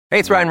Hey,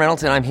 it's Ryan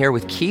Reynolds, and I'm here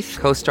with Keith,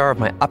 co-star of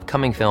my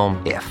upcoming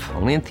film, If,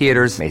 only in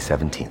theaters May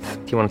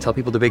 17th. Do you want to tell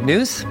people the big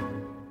news?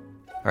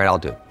 All right, I'll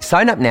do it.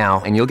 Sign up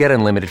now and you'll get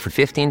unlimited for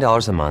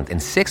 $15 a month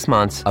and 6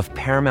 months of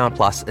Paramount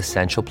Plus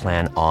Essential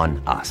Plan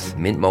on us.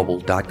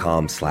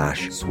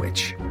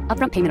 MintMobile.com/switch.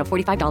 Upfront payment of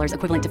 $45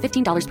 equivalent to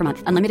 $15 per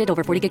month. Unlimited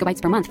over 40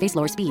 gigabytes per month. Face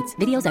lower speeds.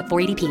 Videos at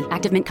 480p.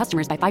 Active Mint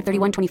customers by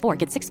 531.24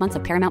 get 6 months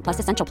of Paramount Plus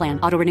Essential Plan.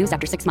 Auto renews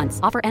after 6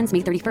 months. Offer ends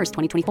May 31st,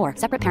 2024.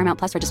 Separate Paramount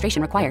Plus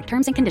registration required.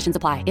 Terms and conditions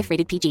apply if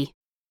rated PG.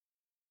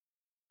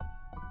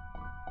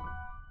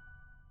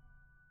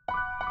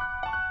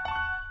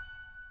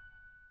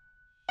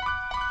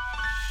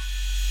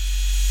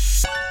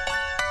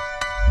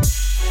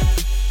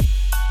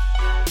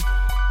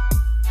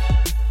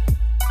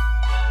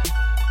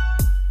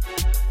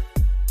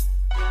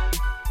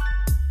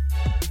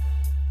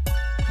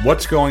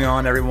 What's going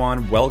on,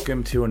 everyone?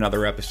 Welcome to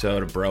another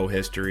episode of Bro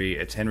History.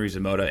 It's Henry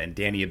Zamota and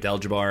Danny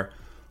Abdeljabbar.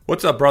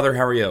 What's up, brother?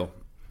 How are you?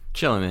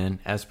 Chilling, man,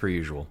 as per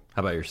usual. How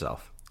about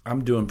yourself?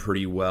 I'm doing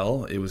pretty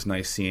well. It was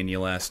nice seeing you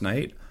last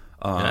night.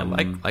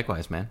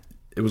 Likewise, man.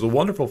 It was a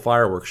wonderful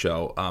fireworks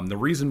show. The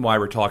reason why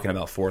we're talking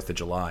about 4th of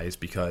July is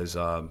because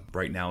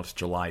right now it's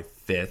July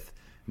 5th,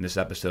 and this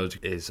episode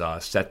is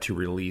set to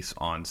release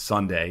on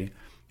Sunday.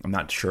 I'm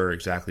not sure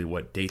exactly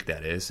what date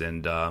that is,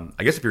 and I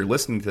guess if you're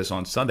listening to this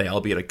on Sunday, I'll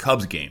be at a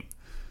Cubs game,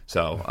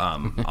 so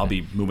I'll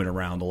be moving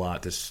around a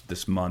lot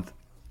this month.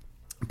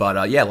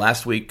 But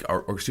last week,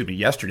 or excuse me,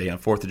 yesterday on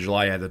 4th of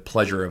July, I had the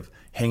pleasure of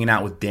hanging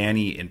out with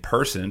Danny in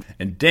person,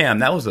 and damn,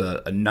 that was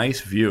a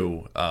nice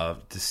view to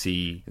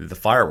see the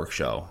fireworks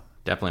show.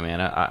 Definitely, man.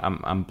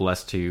 I'm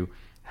blessed to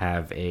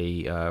have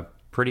a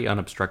pretty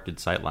unobstructed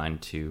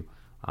sightline to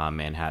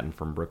Manhattan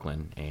from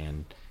Brooklyn,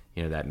 and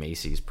you know that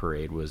Macy's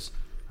parade was.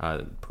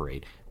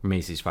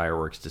 Macy's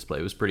fireworks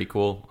display was pretty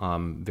cool,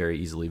 very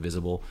easily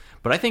visible.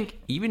 But I think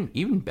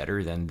even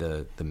better than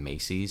the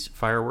Macy's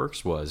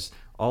fireworks was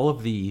all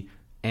of the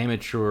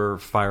amateur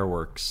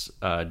fireworks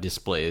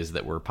displays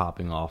that were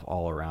popping off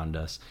all around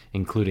us,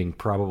 including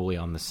probably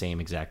on the same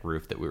exact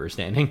roof that we were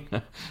standing,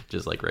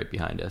 just like right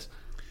behind us.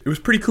 It was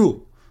pretty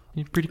cool.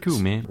 Pretty cool,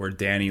 man. Where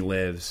Danny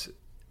lives,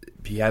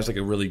 he has like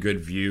a really good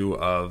view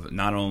of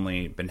not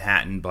only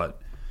Manhattan,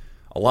 but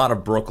a lot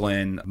of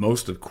Brooklyn,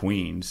 most of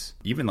Queens,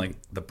 even like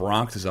the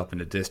Bronx is up in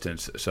the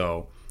distance.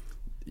 So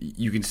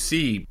you can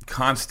see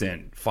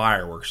constant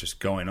fireworks just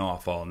going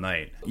off all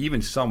night.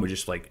 Even some would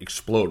just like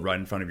explode right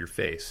in front of your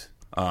face.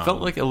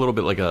 Felt like a little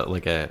bit like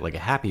a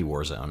happy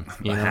war zone.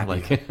 You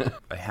know,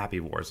 a happy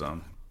war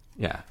zone.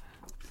 Yeah.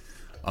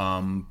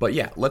 But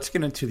yeah, let's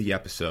get into the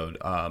episode.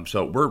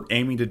 So we're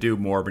aiming to do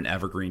more of an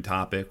evergreen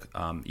topic,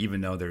 even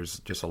though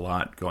there's just a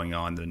lot going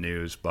on in the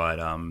news. But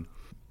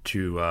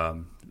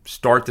to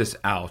start this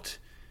out,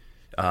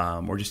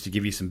 or just to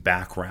give you some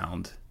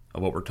background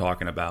of what we're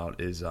talking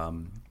about, is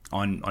on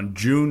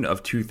June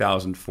of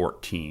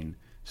 2014,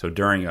 so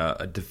during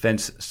a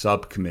defense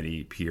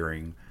subcommittee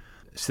hearing,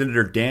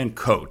 Senator Dan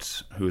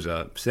Coates, who's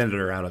a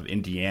senator out of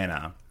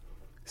Indiana,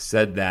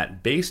 said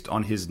that based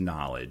on his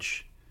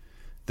knowledge,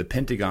 the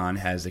Pentagon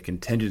has a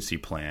contingency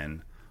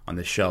plan on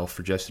the shelf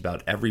for just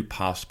about every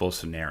possible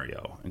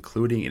scenario,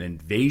 including an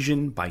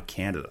invasion by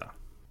Canada.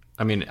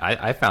 I mean,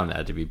 I found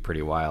that to be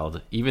pretty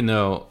wild. Even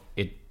though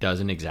it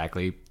doesn't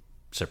exactly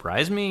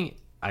surprise me,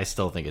 I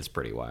still think it's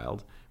pretty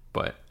wild.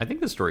 But I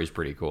think the story is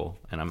pretty cool,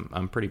 and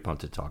I'm pretty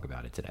pumped to talk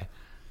about it today.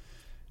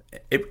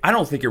 I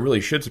don't think it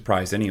really should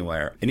surprise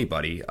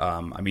anybody.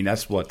 I mean,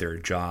 that's what their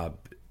job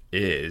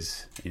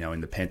is,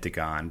 in the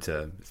Pentagon,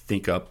 to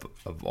think up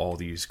of all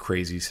these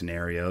crazy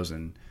scenarios,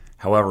 and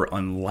however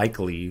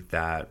unlikely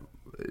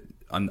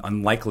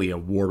a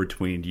war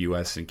between the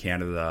U.S. and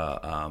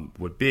Canada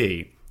would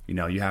be.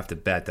 You have to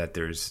bet that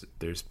there's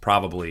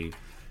probably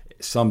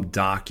some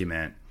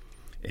document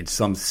in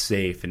some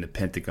safe in the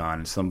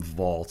Pentagon, in some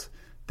vault,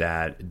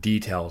 that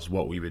details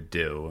what we would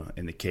do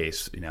in the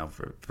case,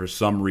 for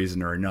some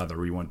reason or another,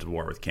 we went to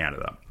war with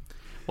Canada.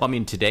 Well, I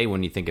mean, today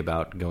when you think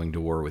about going to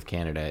war with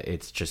Canada,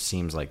 it just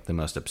seems like the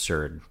most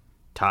absurd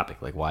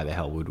topic. Like, why the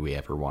hell would we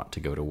ever want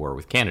to go to war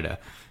with Canada?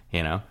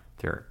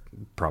 They're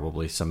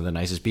probably some of the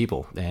nicest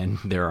people, and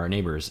they're our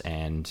neighbors,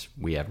 and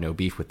we have no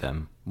beef with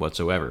them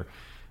whatsoever.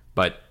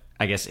 But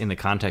I guess in the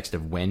context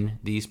of when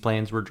these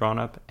plans were drawn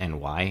up and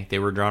why they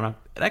were drawn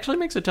up, it actually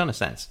makes a ton of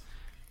sense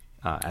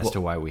as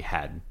to why we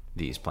had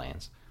these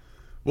plans.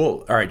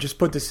 Well, all right, just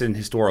put this in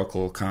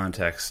historical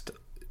context.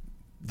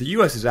 The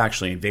U.S. has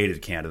actually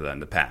invaded Canada in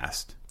the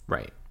past.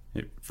 Right.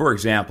 For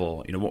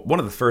example, one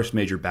of the first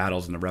major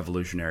battles in the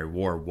Revolutionary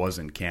War was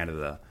in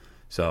Canada.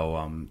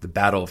 So the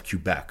Battle of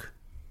Quebec,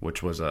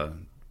 which was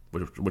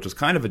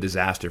kind of a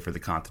disaster for the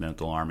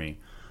Continental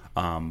Army.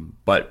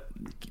 But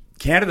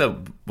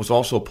Canada was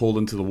also pulled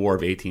into the War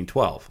of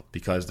 1812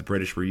 because the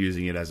British were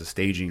using it as a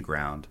staging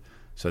ground.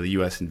 So the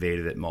U.S.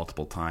 invaded it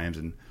multiple times,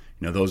 and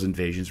those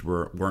invasions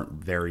weren't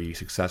very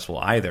successful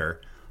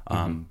either.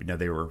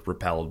 They were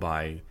repelled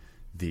by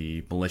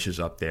the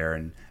militias up there,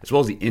 and as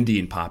well as the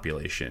Indian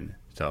population.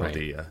 So right.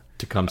 the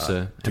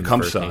Tecumseh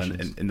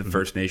and the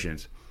First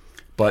Nations.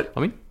 But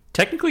I mean,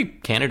 Technically,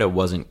 Canada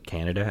wasn't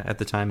Canada at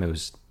the time. It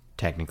was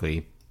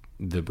technically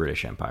the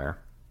British Empire.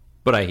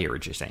 But I hear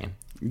what you're saying.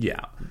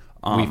 Yeah.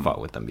 We fought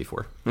with them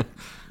before.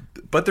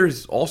 But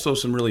there's also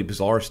some really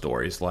bizarre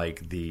stories,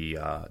 like the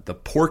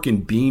Pork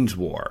and Beans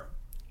War.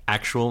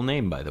 Actual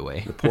name, by the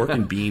way. The Pork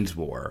and Beans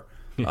War,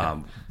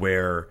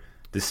 where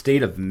the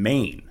state of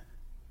Maine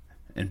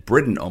and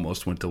Britain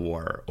almost went to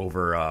war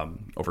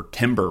over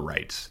timber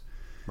rights.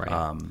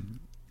 Right.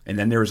 And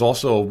then there was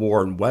also a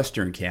war in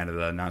Western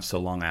Canada not so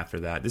long after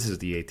that. This is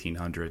the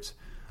 1800s,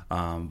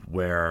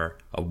 where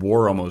a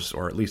war almost,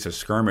 or at least a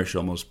skirmish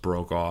almost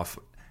broke off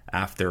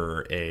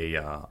after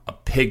a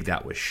pig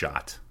that was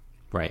shot.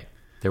 Right.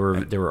 They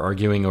were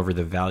arguing over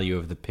the value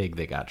of the pig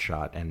that got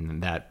shot,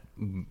 and that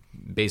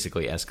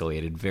basically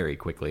escalated very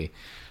quickly.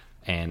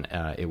 And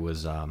it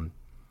was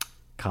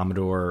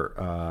Commodore,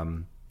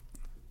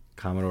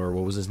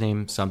 what was his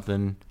name?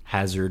 Something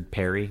Hazard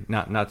Perry.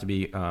 Not to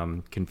be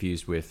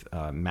confused with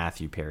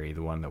Matthew Perry,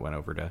 the one that went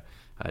over to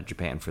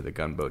Japan for the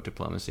gunboat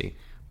diplomacy.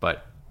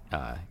 But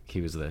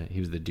he was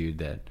the dude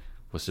that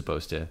was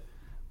supposed to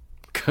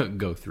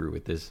go through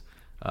with this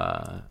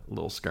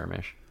little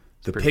skirmish.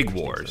 The Pig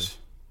Wars.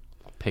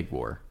 Pig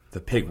War. The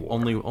Pig War.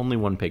 Only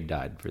one pig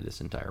died for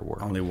this entire war.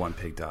 Only one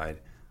pig died.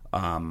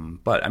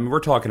 But I mean, we're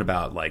talking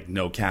about like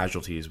no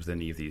casualties with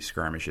any of these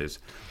skirmishes.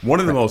 One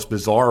of the most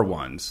bizarre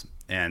ones,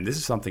 and this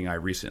is something I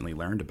recently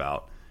learned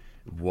about,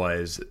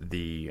 was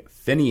the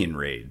Fenian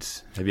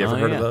raids. Have you ever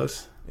heard of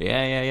those?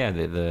 Yeah.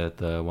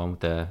 The one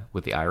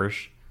with the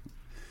Irish.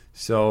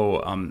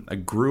 So a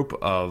group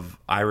of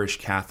Irish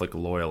Catholic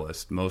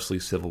loyalists, mostly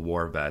Civil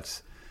War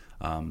vets,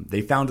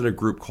 they founded a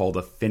group called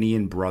the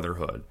Fenian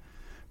Brotherhood,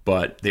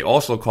 but they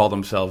also called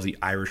themselves the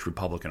Irish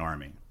Republican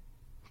Army.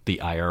 The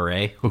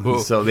IRA?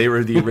 So they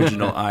were the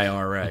original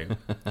IRA.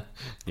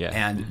 Yeah.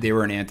 And they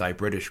were an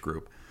anti-British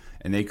group.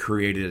 And they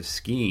created a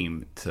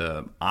scheme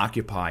to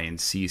occupy and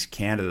seize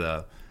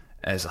Canada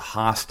as a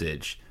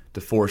hostage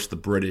to force the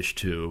British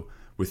to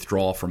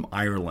withdraw from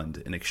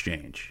Ireland in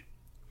exchange.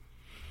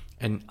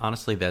 And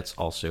honestly, that's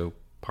also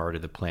part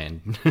of the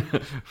plan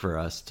for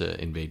us to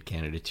invade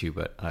Canada too,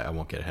 but I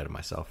won't get ahead of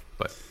myself.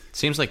 But it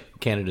seems like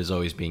Canada is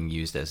always being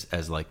used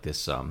as like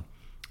this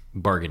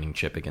bargaining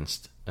chip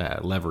against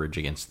leverage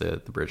against the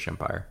British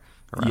Empire.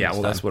 Yeah,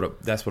 well, that's what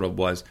it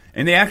was,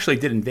 and they actually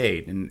did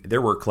invade, and there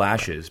were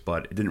clashes,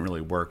 but it didn't really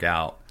work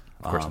out.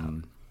 Of course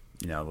not.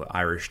 You know, the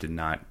Irish did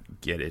not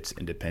get its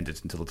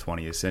independence until the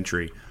 20th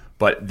century,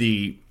 but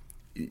the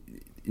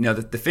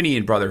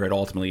Fenian Brotherhood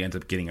ultimately ends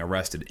up getting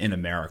arrested in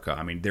America.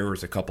 I mean, there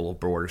was a couple of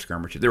border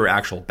skirmishes. There were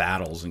actual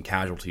battles and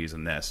casualties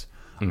in this,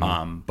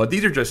 but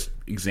these are just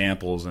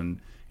examples,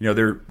 and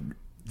they're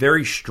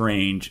very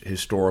strange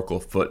historical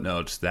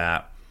footnotes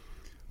that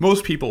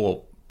most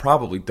people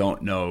probably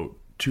don't know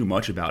too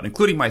much about,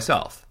 including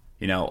myself.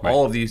 Right.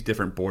 All of these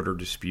different border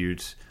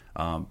disputes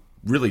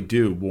really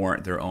do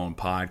warrant their own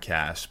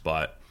podcasts,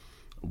 but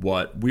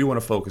what we want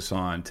to focus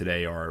on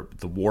today are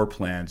the war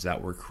plans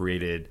that were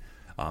created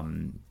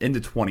in the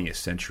 20th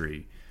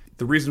century.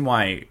 The reason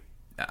why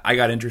I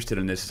got interested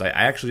in this is I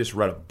actually just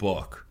read a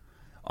book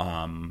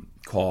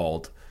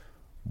called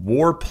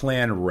War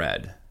Plan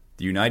Red: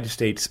 The United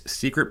States'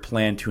 Secret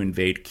Plan to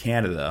Invade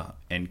Canada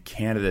and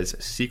Canada's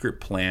Secret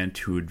Plan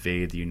to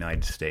Invade the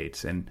United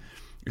States. And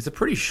it's a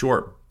pretty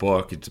short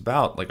book. It's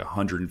about like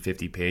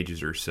 150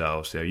 pages or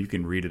so you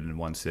can read it in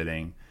one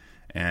sitting.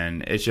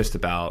 And it's just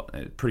about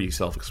pretty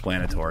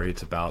self-explanatory.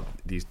 It's about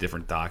these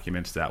different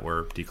documents that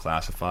were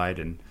declassified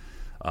and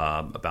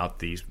about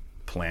these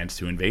plans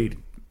to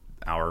invade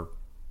our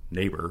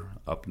neighbor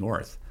up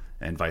north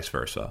and vice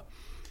versa.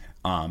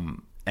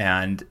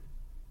 And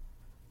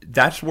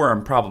that's where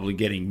I'm probably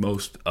getting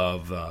most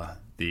of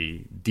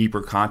the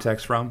deeper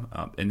context from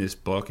in this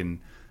book. And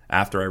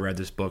after I read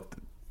this book,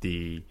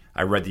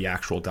 I read the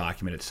actual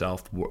document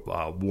itself,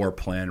 War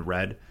Plan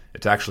Red.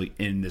 It's actually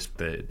in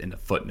the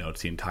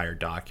footnotes, the entire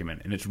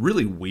document, and it's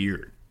really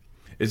weird.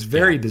 It's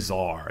very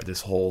bizarre,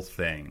 this whole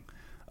thing.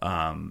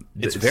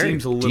 It's very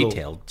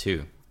detailed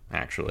too,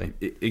 actually.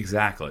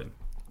 Exactly.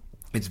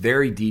 It's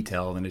very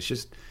detailed, and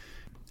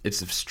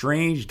it's a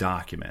strange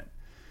document.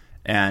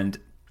 And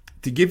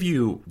to give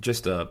you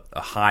just a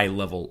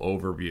high-level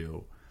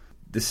overview,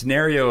 the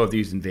scenario of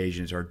these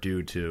invasions are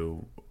due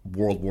to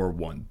World War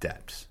I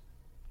debts.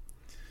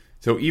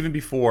 So even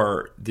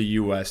before the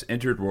U.S.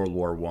 entered World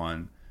War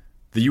I,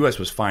 the U.S.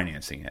 was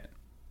financing it,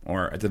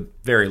 or at the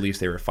very least,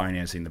 they were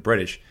financing the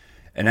British.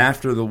 And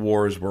after the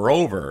wars were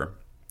over,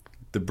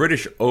 the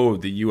British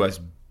owed the U.S.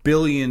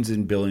 billions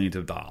and billions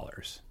of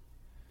dollars.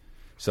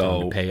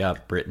 So time to pay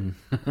up, Britain.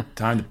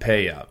 Time to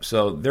pay up.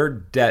 So their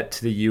debt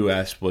to the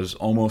U.S. was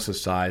almost the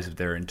size of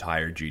their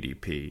entire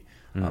GDP.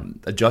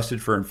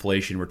 Adjusted for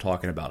inflation, we're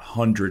talking about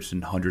hundreds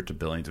and hundreds of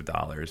billions of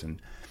dollars. And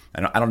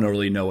I don't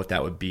really know what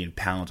that would be in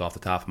pounds off the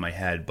top of my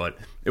head, but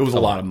it was a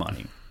lot of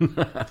money.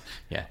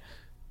 Yeah.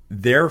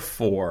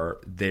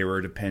 Therefore, they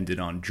were dependent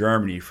on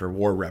Germany for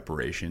war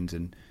reparations,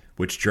 and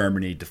which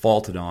Germany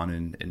defaulted on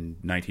in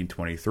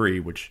 1923,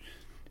 which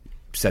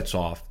sets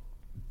off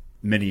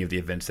many of the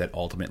events that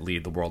ultimately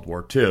lead to World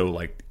War II,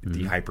 like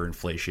the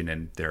hyperinflation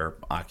and their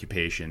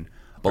occupation.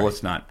 But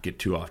let's not get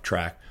too off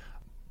track.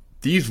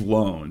 These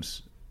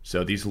loans,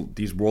 so these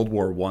World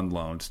War I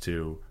loans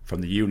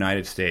from the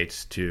United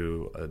States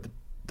to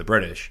the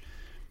British,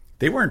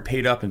 they weren't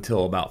paid up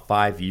until about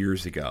 5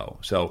 years ago.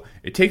 So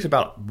it takes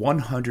about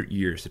 100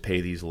 years to pay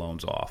these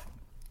loans off.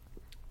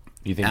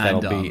 You think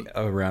that'll be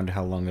around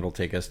how long it'll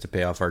take us to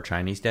pay off our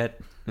Chinese debt?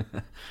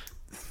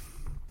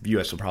 The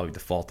U.S. will probably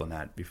default on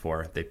that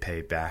before they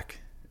pay back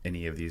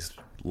any of these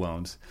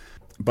loans.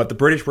 But the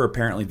British were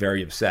apparently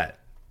very upset.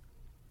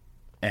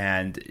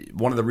 And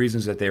one of the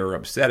reasons that they were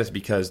upset is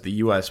because the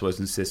U.S. was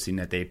insisting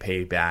that they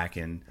pay back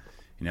in,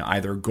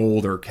 either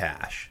gold or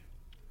cash.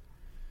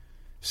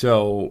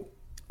 So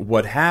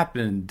what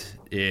happened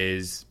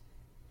is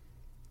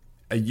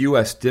a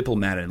U.S.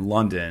 diplomat in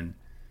London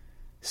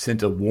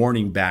sent a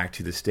warning back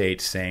to the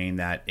States saying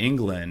that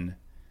England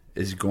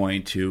is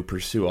going to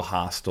pursue a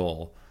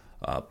hostile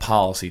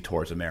policy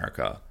towards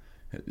America.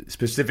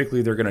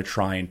 Specifically, they're going to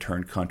try and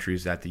turn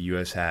countries that the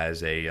U.S.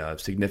 has a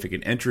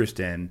significant interest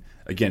in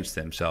against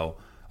them. So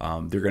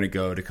they're going to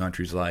go to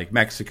countries like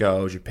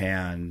Mexico,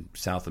 Japan,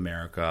 South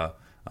America.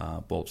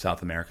 Well,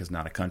 South America is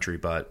not a country,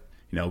 but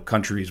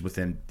countries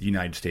within the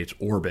United States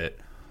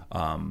orbit.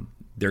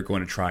 They're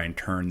going to try and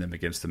turn them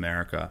against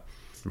America.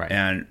 Right.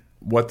 And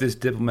what this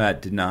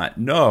diplomat did not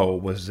know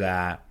was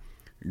that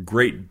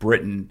Great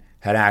Britain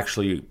had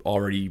actually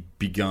already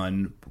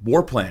begun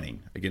war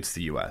planning against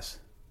the U.S.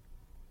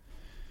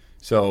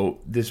 So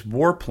this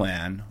war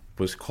plan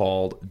was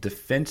called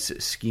Defense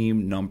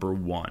Scheme Number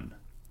 1,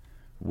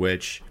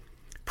 which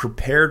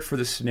prepared for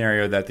the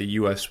scenario that the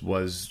U.S.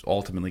 was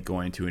ultimately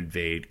going to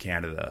invade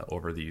Canada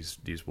over these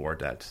war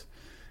debts.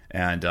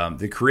 And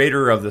the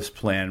creator of this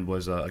plan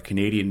was a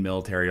Canadian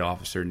military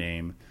officer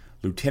named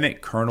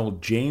Lieutenant Colonel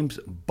James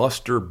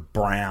Buster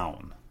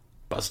Brown.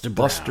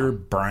 Buster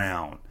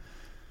Brown.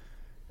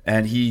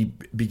 And he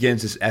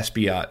begins this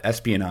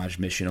espionage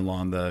mission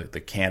along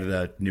the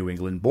Canada-New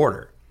England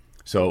border.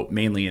 So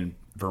mainly in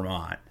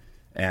Vermont.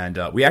 And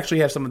we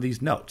actually have some of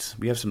these notes.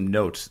 We have some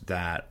notes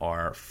that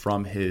are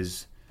from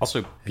his...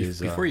 Also,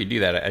 before you do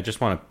that, I just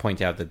want to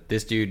point out that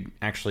this dude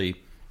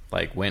actually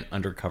went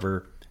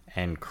undercover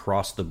and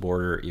crossed the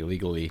border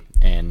illegally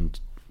and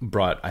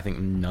brought, I think,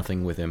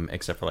 nothing with him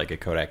except for a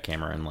Kodak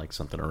camera and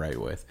something to write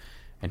with.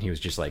 And he was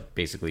just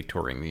basically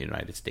touring the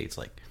United States,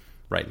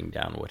 writing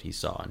down what he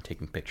saw and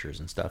taking pictures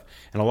and stuff.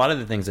 And a lot of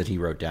the things that he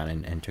wrote down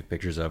and took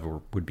pictures of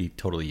would be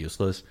totally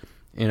useless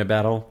in a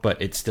battle,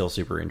 but it's still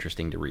super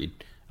interesting to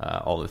read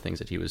all the things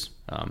that he was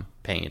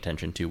paying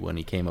attention to when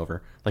he came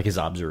over. His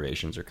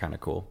observations are kind of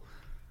cool.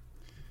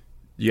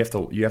 You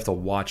have to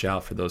watch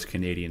out for those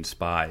Canadian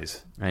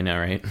spies. I know,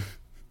 right?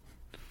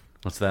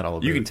 What's that all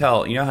about? You can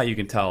tell. You know how you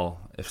can tell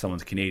if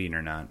someone's Canadian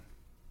or not?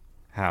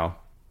 How?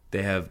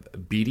 They have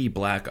beady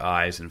black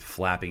eyes and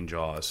flapping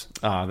jaws.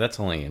 Oh, that's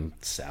only in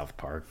South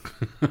Park.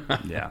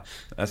 Yeah,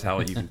 that's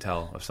how you can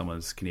tell if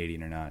someone's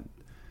Canadian or not.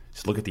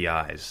 Just look at the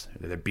eyes.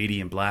 They're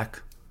beady and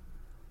black.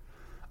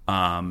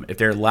 If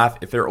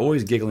they're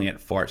always giggling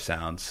at fart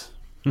sounds,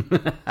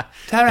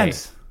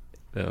 Terrence.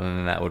 Hey,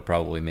 then that would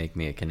probably make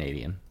me a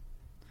Canadian.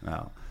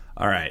 Oh,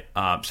 all right.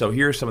 So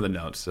here are some of the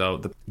notes.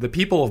 So the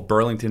people of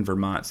Burlington,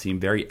 Vermont, seem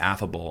very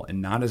affable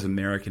and not as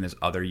American as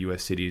other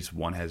U.S. cities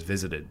one has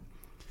visited.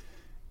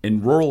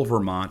 In rural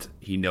Vermont,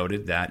 he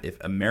noted that if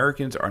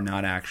Americans are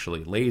not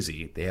actually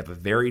lazy, they have a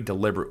very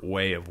deliberate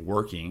way of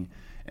working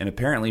and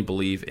apparently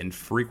believe in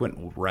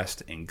frequent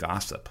rest and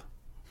gossip.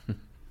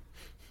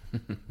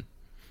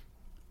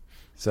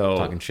 So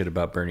talking shit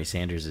about Bernie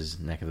Sanders'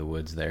 neck of the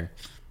woods there.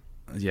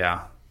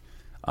 Yeah.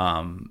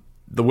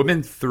 The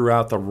women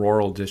throughout the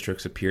rural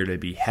districts appear to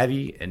be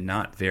heavy and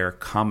not their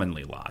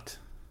commonly lot.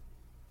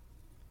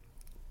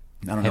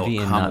 I don't Heavy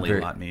know what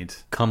commonly lot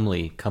means.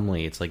 Comely.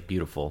 It's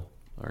beautiful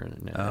or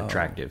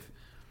attractive.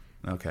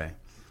 Okay.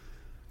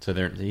 So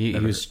he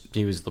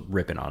was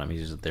ripping on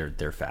him.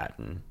 They're fat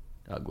and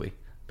ugly,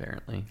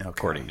 apparently,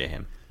 according to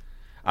him.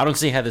 I don't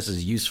see how this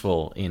is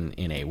useful in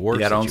a war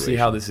situation. I don't see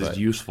how this is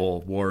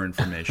useful war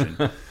information.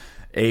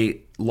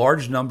 A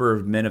large number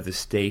of men of the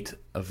state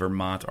of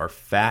Vermont are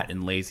fat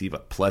and lazy,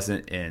 but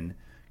pleasant and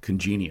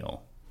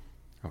congenial.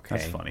 Okay.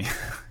 That's funny.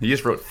 He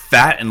just wrote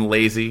fat and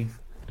lazy,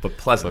 but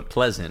pleasant. But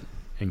pleasant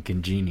and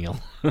congenial.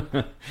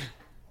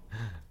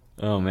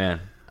 Oh, man.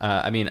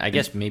 I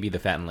guess maybe the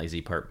fat and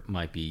lazy part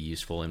might be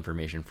useful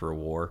information for a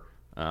war,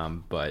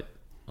 but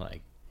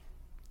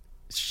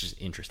it's just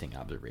interesting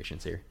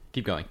observations here.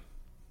 Keep going.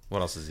 What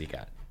else has he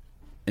got?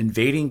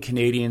 Invading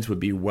Canadians would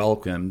be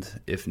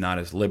welcomed, if not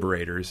as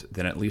liberators,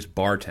 then at least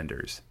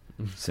bartenders,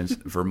 since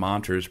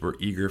Vermonters were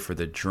eager for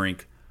the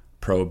drink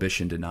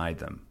Prohibition denied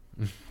them.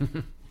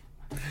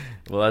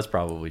 Well, that's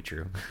probably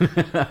true.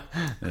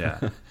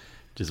 Yeah.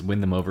 Just win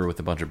them over with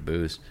a bunch of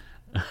booze.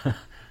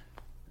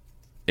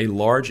 A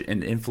large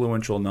and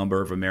influential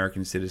number of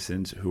American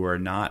citizens who are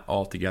not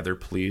altogether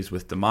pleased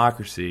with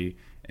democracy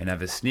and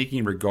have a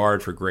sneaking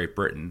regard for Great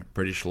Britain,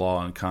 British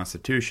law and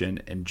constitution,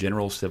 and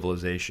general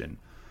civilization.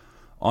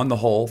 On the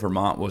whole,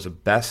 Vermont was a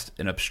best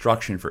an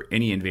obstruction for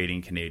any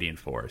invading Canadian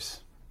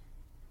force.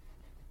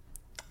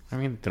 I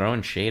mean,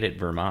 throwing shade at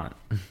Vermont.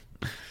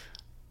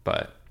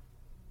 But,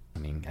 I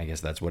mean, I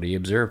guess that's what he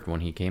observed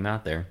when he came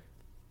out there.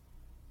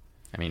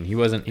 I mean, he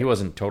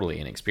wasn't totally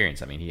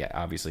inexperienced. I mean, he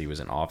obviously was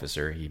an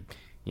officer. He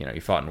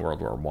fought in World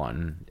War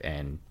One,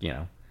 and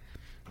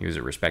he was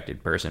a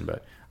respected person.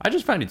 But I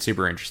just find it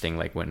super interesting,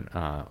 like when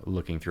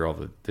looking through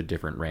all the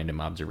different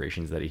random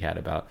observations that he had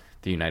about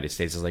the United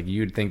States. It's like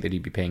you'd think that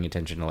he'd be paying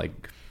attention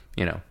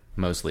to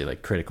mostly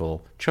like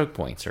critical choke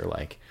points or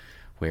like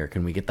where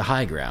can we get the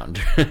high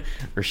ground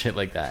or shit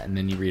like that. And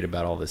then you read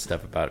about all this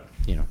stuff about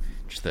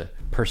just the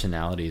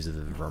personalities of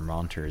the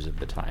Vermonters of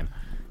the time.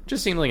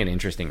 Just seemed like an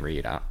interesting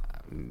read. I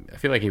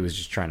feel like he was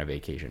just trying to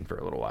vacation for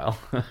a little while.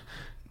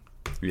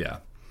 Yeah.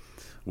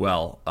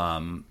 Well,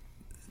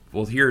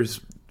 here's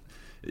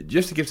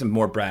just to give some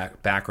more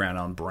background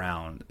on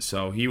Brown.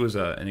 So he was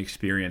an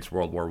experienced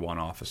World War I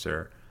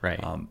officer. Right.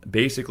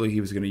 Basically,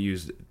 he was going to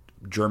use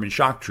German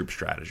shock troop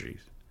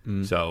strategies.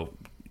 So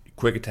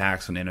quick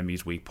attacks on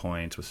enemies' weak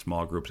points with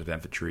small groups of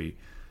infantry.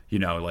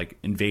 Like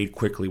invade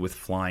quickly with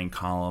flying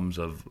columns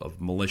of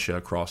militia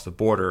across the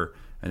border,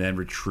 and then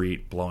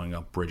retreat, blowing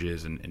up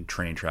bridges and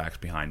train tracks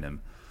behind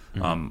them.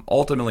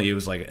 Ultimately, it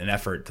was like an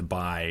effort to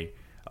buy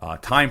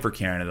time for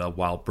Canada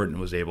while Britain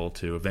was able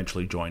to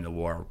eventually join the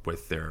war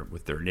with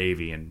their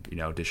navy and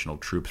additional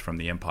troops from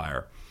the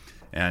Empire.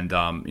 And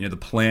the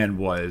plan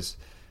was,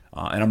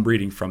 and I'm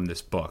reading from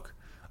this book,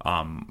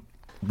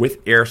 with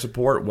air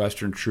support,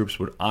 Western troops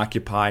would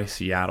occupy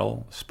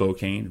Seattle,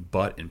 Spokane,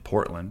 Butte, and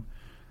Portland.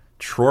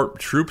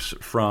 Troops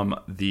from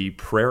the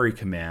Prairie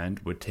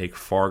Command would take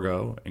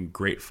Fargo and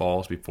Great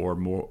Falls before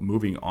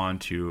moving on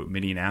to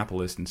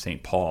Minneapolis and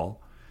St.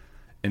 Paul.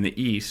 In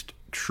the east,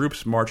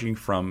 troops marching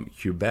from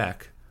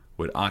Quebec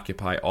would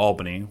occupy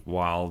Albany,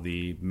 while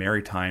the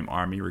Maritime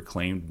Army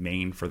reclaimed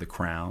Maine for the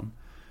Crown.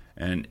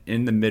 And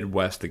in the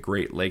Midwest, the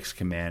Great Lakes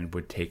Command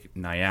would take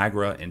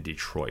Niagara and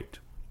Detroit.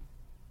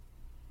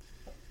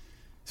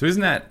 So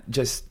isn't that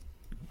just...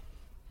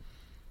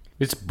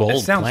 It's bold. It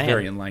sounds plan.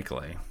 very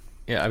unlikely.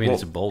 Yeah, I mean,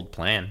 it's a bold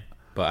plan.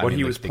 But what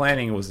he was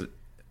planning was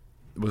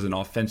an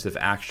offensive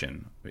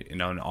action.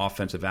 An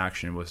offensive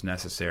action was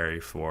necessary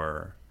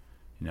for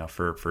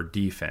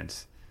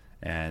defense.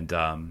 And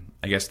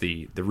I guess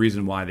the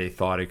reason why they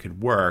thought it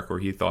could work, or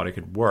he thought it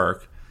could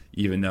work,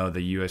 even though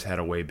the U.S. had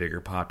a way bigger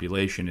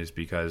population, is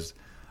because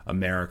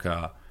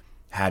America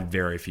had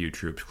very few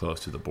troops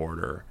close to the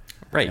border.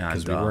 Right,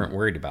 because we weren't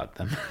worried about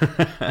them.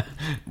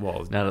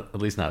 Well, at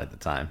least not at the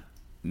time.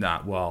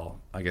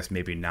 I guess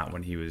maybe not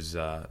when he was,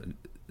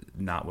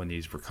 not when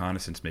these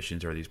reconnaissance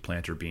missions or these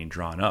plans are being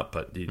drawn up.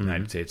 But the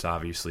United States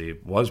obviously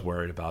was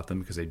worried about them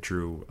because they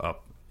drew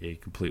up a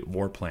complete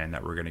war plan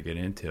that we're going to get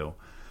into.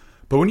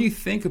 But when you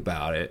think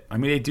about it,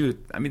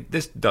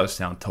 this does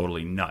sound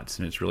totally nuts,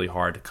 and it's really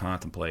hard to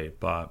contemplate.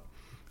 But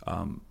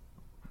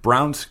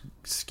Brown's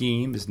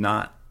scheme is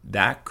not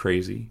that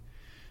crazy,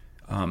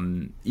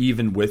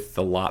 even with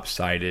the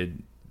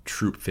lopsided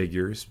troop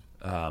figures.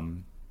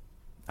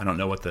 I don't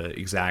know what the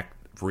exact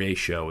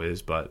ratio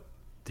is, but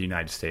the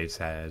United States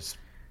has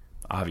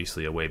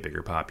obviously a way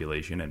bigger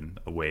population and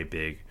a way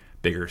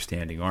bigger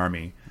standing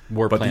army.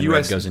 War but Plan the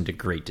US Red goes into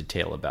great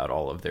detail about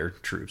all of their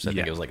troops. I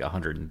think it was like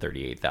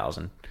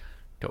 138,000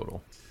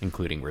 total,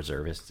 including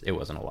reservists. It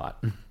wasn't a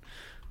lot.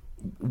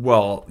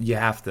 Well, you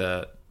have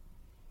to...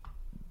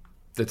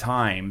 The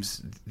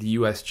times, the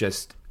U.S.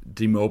 just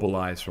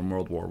demobilized from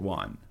World War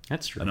I.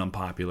 That's true. An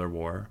unpopular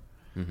war.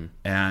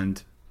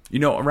 And...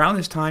 around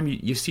this time,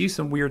 you see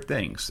some weird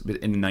things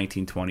in the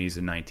 1920s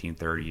and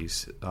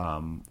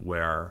 1930s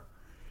where,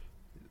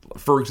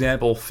 for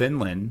example,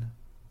 Finland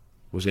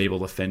was able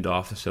to fend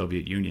off the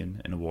Soviet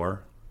Union in a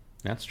war.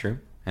 That's true.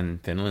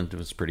 And Finland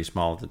was pretty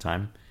small at the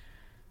time.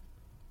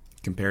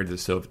 Compared to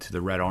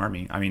the Red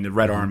Army. I mean, the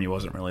Red Army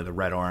wasn't really the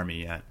Red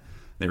Army yet.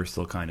 They were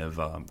still kind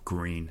of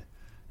green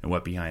and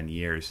wet behind the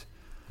ears.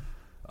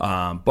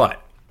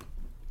 But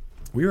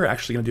we were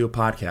actually going to do a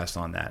podcast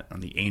on that, on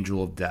the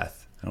Angel of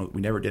Death.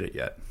 We never did it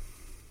yet.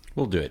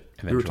 We'll do it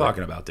eventually. We were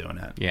talking about doing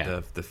that.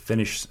 Yeah. The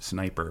Finnish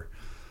sniper.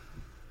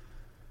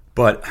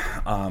 But,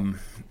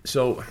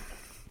 so,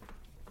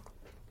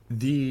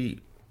 the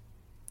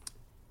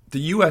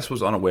U.S.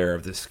 was unaware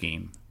of this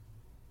scheme.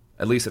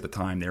 At least at the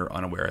time, they were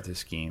unaware of this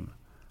scheme.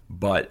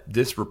 But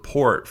this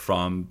report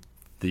from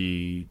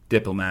the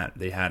diplomat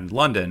they had in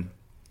London,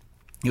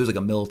 he was like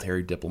a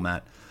military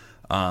diplomat.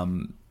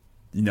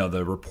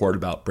 The report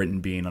about Britain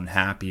being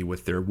unhappy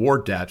with their war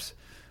debts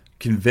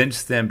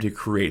convinced them to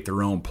create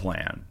their own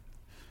plan.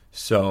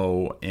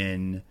 So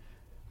in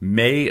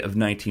May of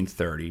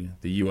 1930,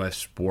 the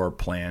U.S. War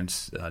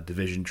Plans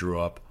Division drew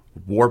up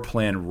War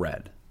Plan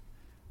Red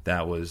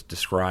that was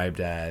described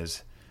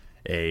as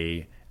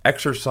a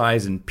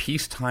exercise in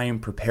peacetime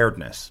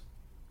preparedness.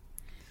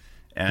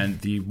 And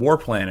the war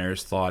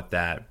planners thought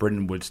that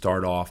Britain would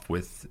start off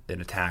with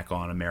an attack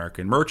on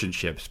American merchant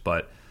ships,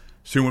 but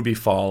soon would be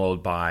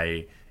followed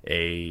by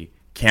a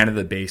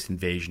Canada-based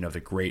invasion of the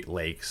Great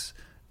Lakes,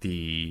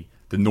 the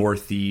the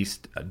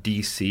Northeast,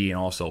 D.C., and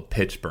also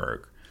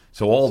Pittsburgh.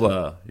 So all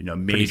the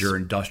major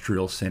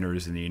industrial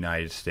centers in the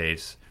United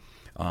States,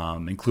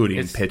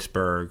 including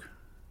Pittsburgh.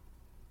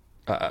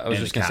 I was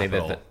just going to say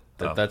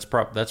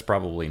that's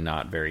probably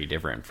not very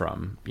different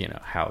from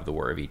how the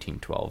War of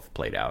 1812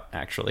 played out.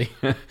 Actually,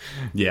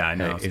 yeah, I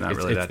know it's not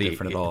really that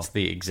different at all. It's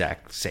the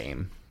exact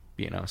same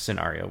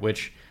scenario.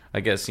 Which I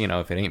guess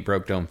if it ain't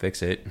broke, don't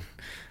fix it.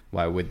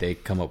 Why would they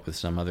come up with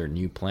some other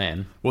new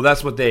plan? Well,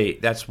 that's what they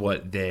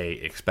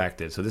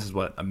expected. So this is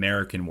what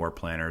American war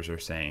planners are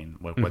saying.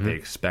 What they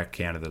expect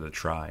Canada to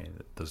try,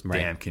 those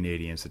damn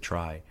Canadians to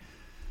try,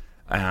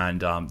 and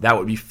that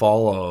would be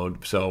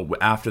followed. So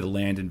after the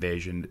land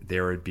invasion,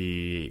 there would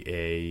be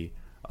a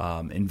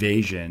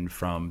invasion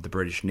from the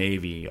British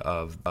Navy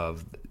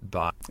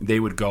they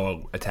would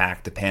go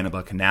attack the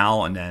Panama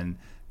Canal, and then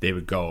they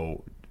would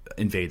go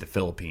invade the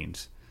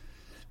Philippines.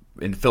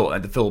 And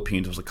the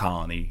Philippines was a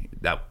colony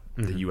that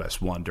the U.S.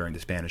 won during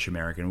the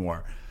Spanish-American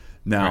War.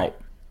 Now,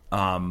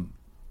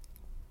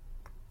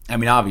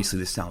 obviously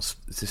this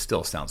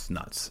still sounds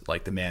nuts.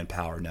 Like the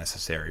manpower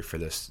necessary for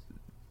this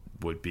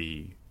would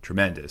be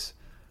tremendous,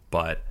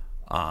 but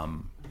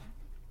I'll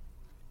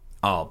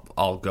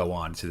go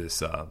on to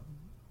this. I'm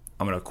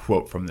going to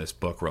quote from this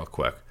book real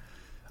quick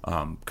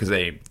because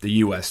the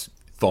U.S.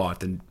 thought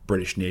the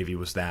British Navy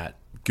was that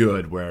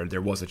good, where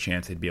there was a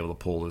chance they'd be able to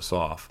pull this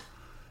off.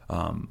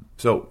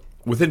 So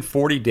within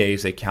 40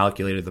 days, they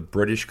calculated the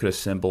British could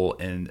assemble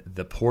in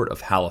the port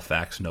of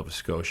Halifax, Nova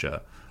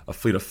Scotia, a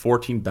fleet of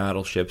 14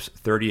 battleships,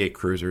 38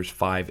 cruisers,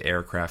 5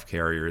 aircraft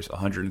carriers,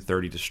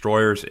 130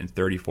 destroyers, and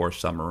 34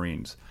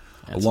 submarines.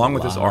 Along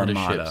with this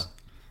armada,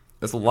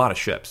 that's a lot of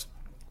ships.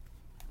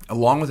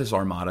 Along with this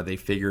armada, they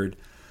figured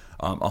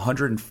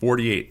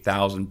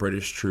 148,000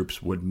 British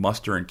troops would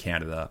muster in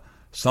Canada,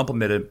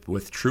 supplemented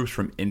with troops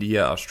from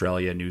India,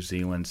 Australia, New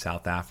Zealand,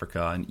 South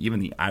Africa, and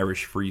even the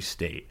Irish Free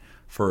State,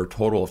 for a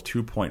total of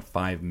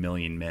 2.5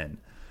 million men.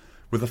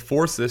 With a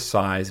force this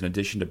size, in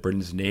addition to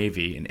Britain's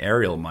navy and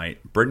aerial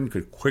might, Britain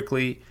could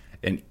quickly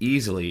and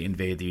easily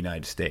invade the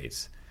United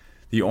States.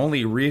 The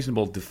only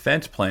reasonable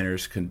defense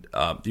planners concluded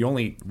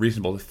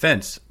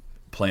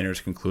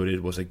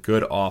was a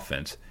good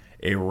offense,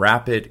 a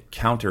rapid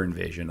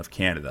counter-invasion of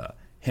Canada,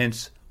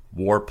 hence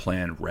War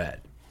Plan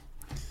Red.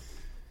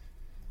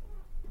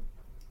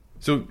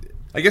 So,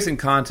 I guess in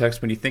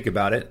context, when you think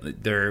about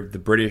it,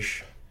 the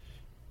British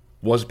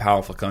was a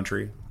powerful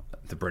country.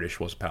 The British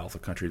was a powerful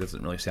country.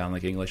 Doesn't really sound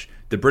like English.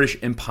 The British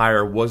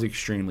Empire was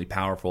extremely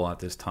powerful at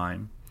this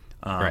time.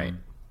 Right.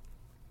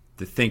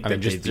 To think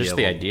that just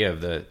the idea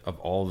of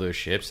all those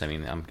ships. I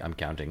mean, I'm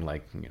counting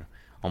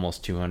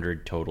almost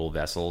 200 total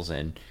vessels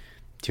and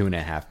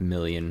 2.5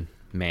 million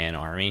man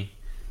army.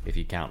 If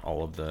you count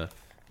all of the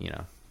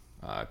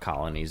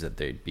colonies that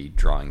they'd be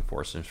drawing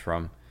forces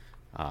from.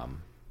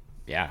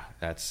 Yeah,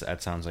 that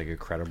sounds like a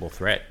credible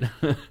threat.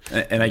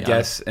 and I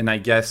guess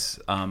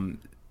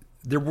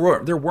there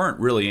weren't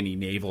really any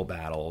naval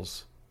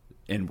battles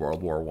in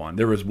World War I.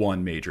 There was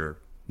one major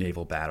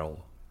naval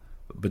battle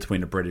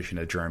between the British and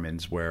the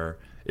Germans where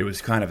it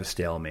was kind of a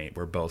stalemate,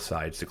 where both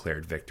sides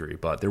declared victory,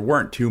 but there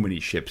weren't too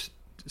many ships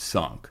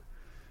sunk.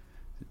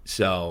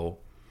 So,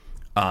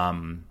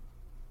 I'm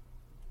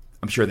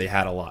sure they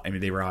had a lot. I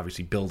mean, they were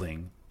obviously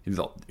building.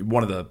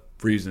 One of the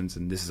reasons,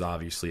 and this is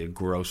obviously a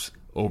gross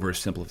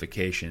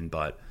oversimplification,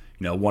 but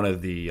one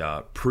of the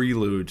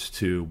preludes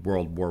to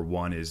World War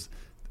I is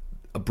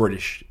a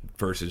British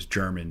versus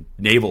German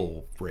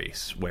naval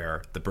race,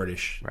 where the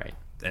British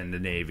and the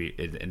Navy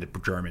and the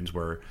Germans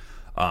were,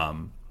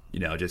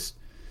 just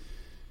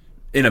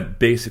in a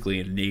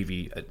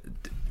navy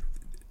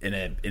in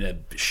a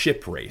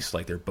ship race,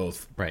 like they're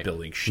both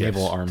building ships,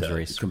 naval arms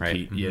race,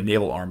 compete,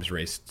 naval arms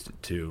race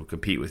to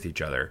compete with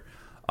each other,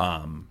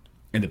 and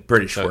the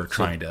British were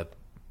trying to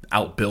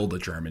outbuild the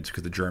Germans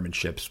because the German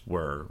ships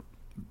were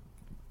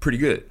pretty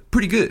cool.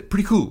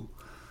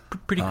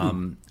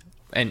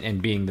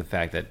 And being the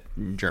fact that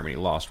Germany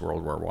lost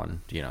World War I,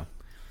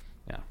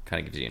 kind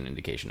of gives you an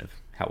indication of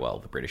how well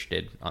the British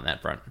did on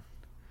that front.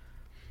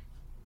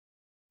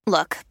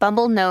 Look,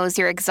 Bumble knows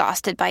you're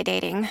exhausted by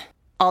dating.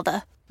 All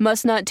the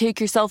must not take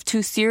yourself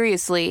too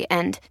seriously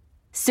and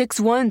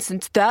 6'1"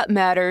 since that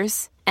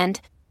matters. And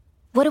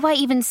what do I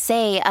even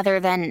say other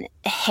than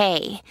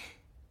hey?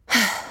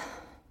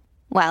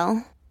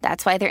 Well,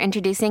 that's why they're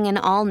introducing an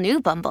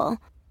all-new Bumble,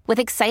 with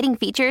exciting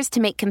features to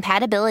make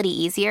compatibility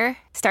easier,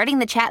 starting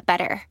the chat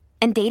better,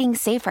 and dating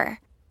safer.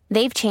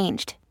 They've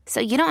changed,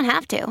 so you don't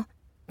have to.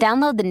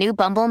 Download the new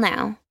Bumble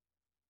now.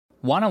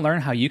 Want to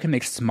learn how you can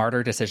make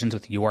smarter decisions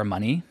with your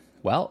money?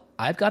 Well,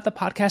 I've got the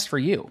podcast for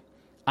you.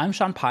 I'm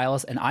Sean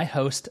Piles, and I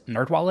host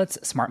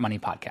NerdWallet's Smart Money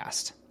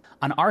Podcast.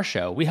 On our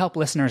show, we help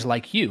listeners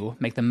like you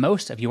make the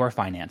most of your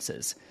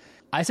finances.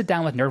 I sit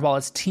down with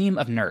NerdWallet's team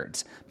of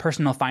nerds,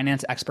 personal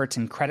finance experts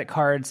in credit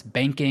cards,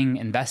 banking,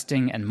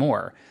 investing, and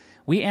more.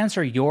 We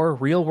answer your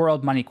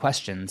real-world money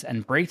questions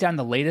and break down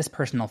the latest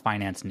personal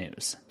finance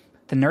news.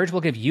 The nerds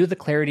will give you the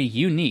clarity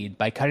you need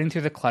by cutting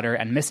through the clutter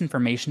and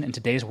misinformation in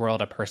today's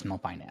world of personal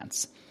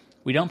finance.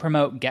 We don't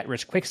promote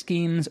get-rich-quick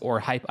schemes or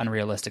hype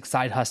unrealistic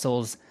side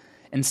hustles.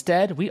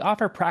 Instead, we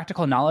offer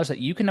practical knowledge that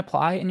you can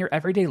apply in your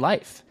everyday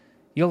life.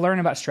 You'll learn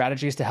about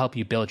strategies to help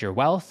you build your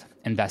wealth,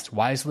 invest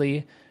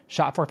wisely,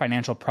 shop for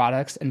financial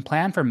products, and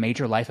plan for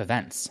major life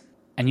events.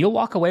 And you'll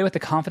walk away with the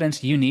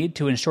confidence you need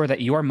to ensure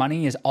that your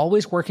money is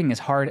always working as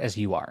hard as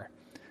you are.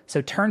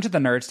 So turn to the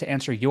nerds to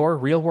answer your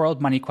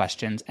real-world money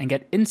questions and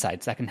get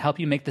insights that can help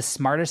you make the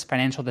smartest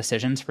financial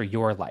decisions for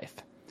your life.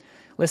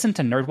 Listen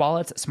to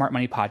NerdWallet's Smart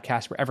Money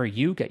Podcast wherever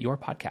you get your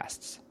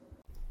podcasts.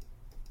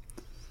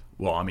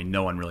 Well, I mean,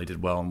 no one really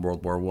did well in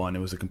World War I. It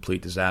was a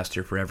complete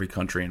disaster for every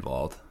country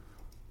involved,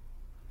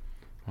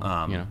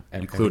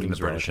 including the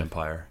British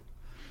Empire.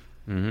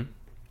 Mm-hmm.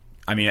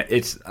 I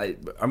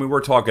mean,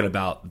 we're talking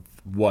about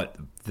what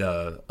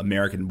the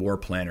American war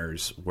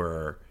planners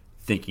were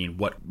thinking,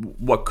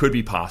 what could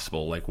be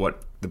possible, like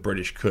what the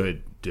British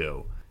could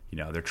do.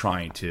 They're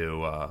trying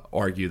to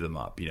argue them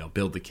up,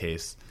 build the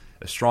case,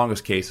 as strong as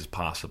case as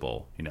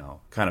possible,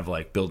 kind of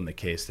like building the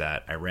case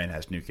that Iran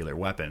has nuclear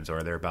weapons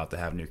or they're about to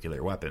have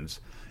nuclear weapons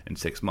in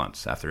 6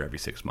 months, after every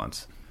 6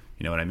 months.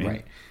 You know what I mean?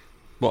 Right.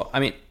 Well, I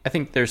mean, I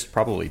think there's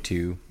probably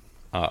two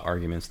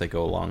arguments that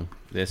go along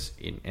this,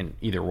 and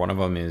either one of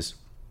them is,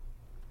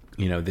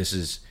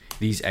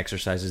 these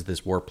exercises,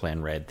 this war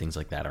plan red, things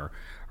like that are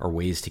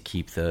ways to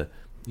keep the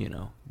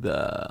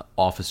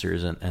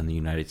officers and the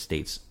United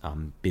States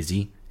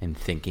busy and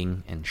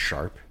thinking and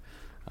sharp,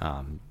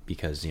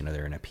 because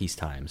they're in a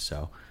peacetime.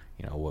 So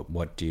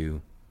what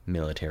do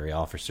military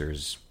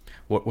officers,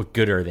 what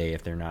good are they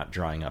if they're not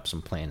drawing up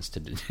some plans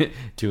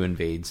to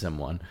invade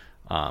someone?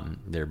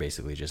 They're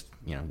basically just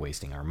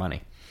wasting our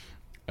money.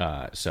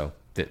 So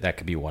that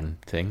could be one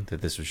thing,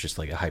 that this was just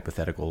like a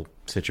hypothetical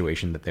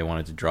situation that they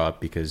wanted to draw up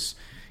because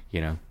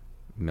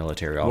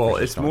military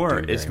officers.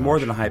 Well, it's more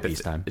than a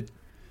hypothetical.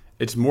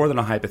 It's more than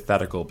a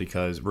hypothetical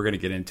because we're going to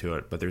get into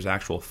it, but there's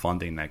actual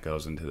funding that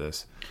goes into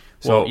this.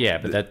 So well, yeah,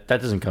 but that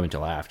doesn't come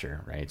until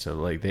after, right? So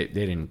like they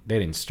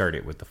didn't start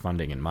it with the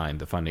funding in mind.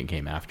 The funding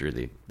came after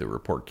the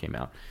report came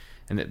out.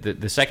 And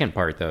the second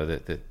part, though,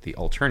 the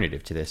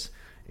alternative to this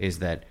is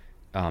that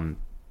the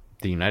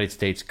United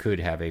States could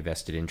have a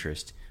vested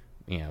interest,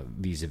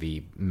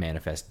 vis-a-vis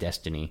manifest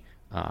destiny,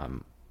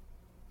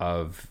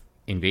 of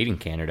invading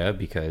Canada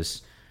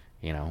because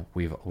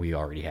we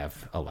already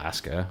have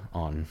Alaska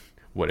on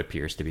what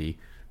appears to be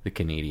the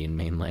Canadian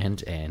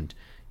mainland, and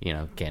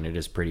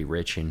Canada's pretty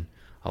rich in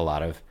a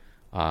lot of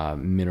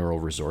mineral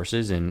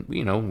resources, and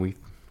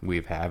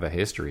we have a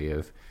history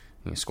of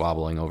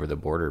squabbling over the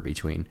border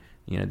between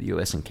the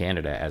U.S. and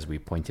Canada, as we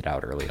pointed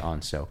out early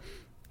on. So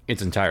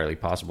it's entirely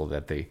possible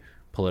that the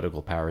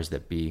political powers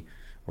that be,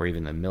 or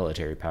even the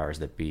military powers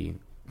that be,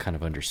 kind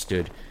of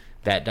understood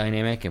that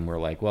dynamic and were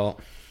like, well,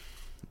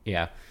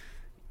 yeah,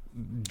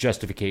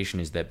 justification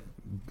is that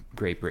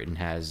Great Britain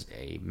has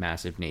a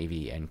massive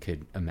navy and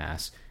could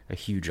amass a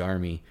huge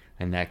army,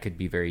 and that could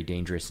be very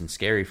dangerous and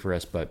scary for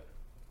us, but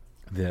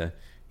the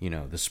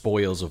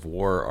spoils of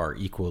war are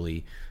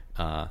equally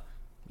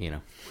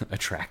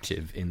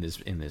attractive in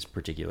this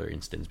particular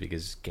instance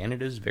because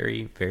Canada's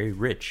very, very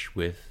rich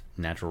with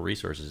natural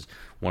resources.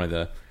 One of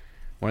the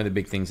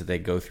big things that they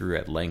go through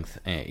at length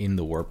in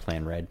the War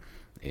Plan Red,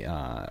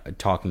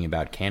 talking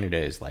about Canada,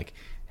 is like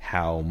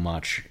how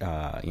much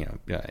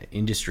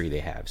industry they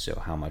have. So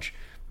how much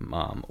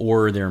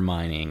ore they're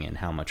mining, and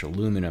how much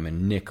aluminum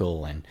and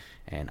nickel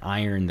and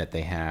iron that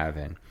they have,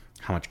 and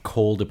how much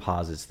coal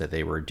deposits that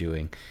they were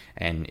doing.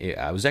 And it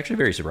was actually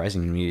very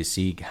surprising to me to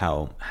see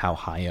how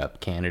high up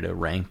Canada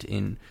ranked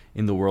in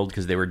the world,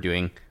 because they were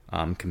doing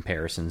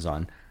comparisons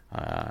on,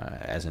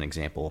 as an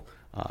example,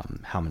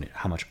 how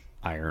much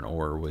iron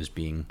ore was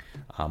being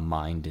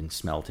mined and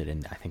smelted,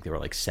 and I think they were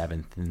like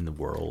 7th in the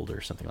world or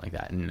something like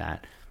that in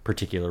that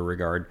particular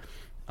regard.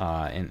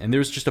 And there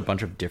was just a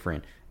bunch of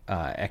different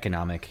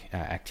economic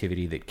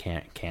activity that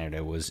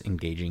Canada was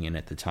engaging in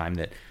at the time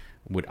that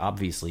would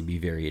obviously be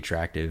very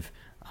attractive,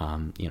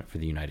 for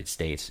the United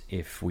States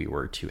if we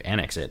were to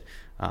annex it.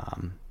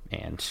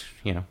 And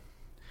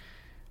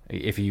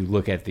if you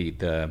look at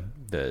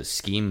the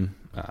scheme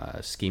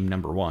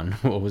number one,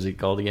 what was it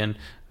called again?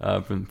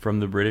 From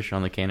the British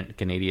on the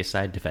Canadian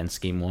side, Defense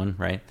Scheme 1,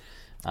 right?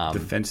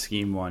 Defense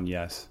Scheme 1,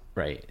 yes.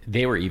 Right.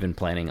 They were even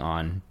planning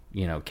on,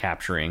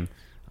 capturing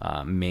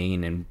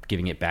Maine and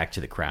giving it back to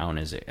the Crown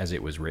as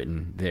it was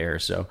written there.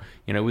 So,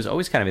 it was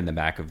always kind of in the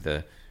back of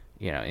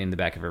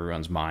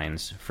everyone's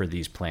minds for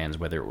these plans,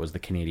 whether it was the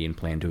Canadian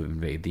plan to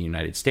invade the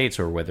United States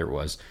or whether it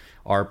was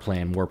our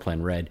plan, War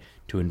Plan Red,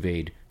 to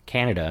invade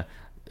Canada.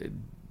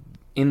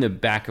 In the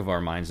back of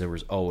our minds, there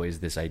was always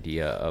this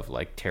idea of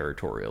like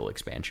territorial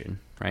expansion,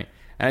 right?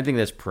 And I think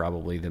that's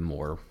probably the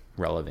more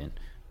relevant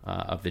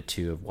of the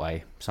two, of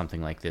why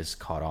something like this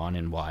caught on,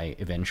 and why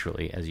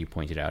eventually, as you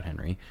pointed out,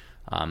 Henry,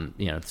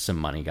 some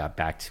money got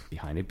backed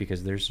behind it,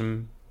 because there's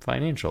some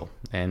financial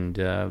and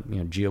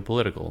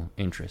geopolitical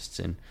interests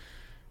in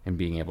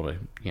being able to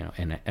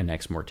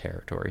annex more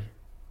territory.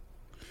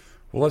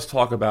 Well, let's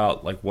talk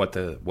about like what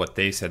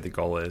they said the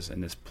goal is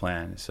in this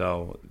plan.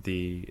 So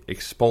the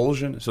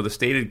expulsion. So the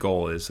stated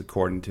goal is,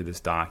 according to this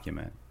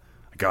document,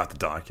 I got the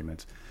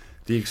documents.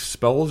 The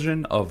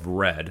expulsion of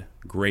red,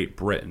 Great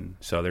Britain.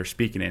 So they're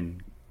speaking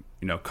in,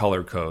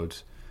 color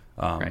codes.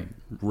 Right.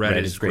 Red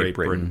is Great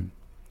Britain.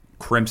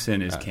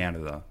 Crimson is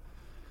Canada.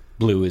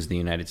 Blue is the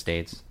United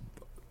States.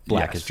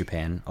 Black Yes. is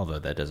Japan, although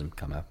that doesn't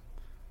come up.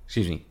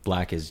 Excuse me.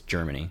 Black is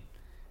Germany,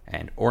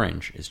 and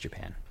orange is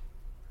Japan.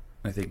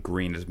 I think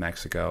green is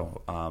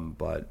Mexico,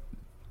 but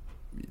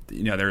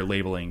they're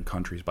labeling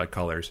countries by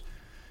colors.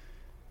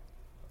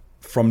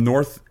 From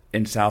North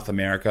and South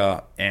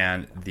America,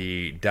 and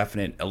the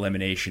definite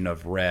elimination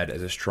of red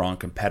as a strong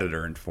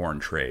competitor in foreign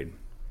trade.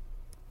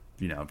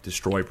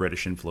 Destroy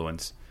British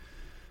influence.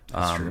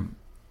 That's true.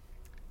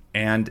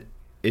 And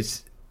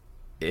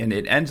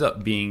it ends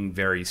up being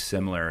very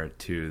similar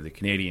to the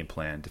Canadian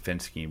plan,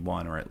 Defense Scheme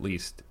 1, or at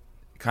least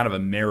kind of a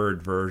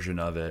mirrored version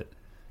of it.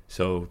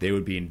 So they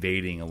would be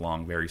invading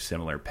along very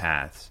similar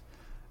paths.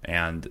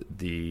 And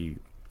the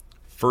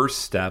first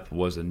step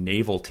was a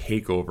naval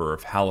takeover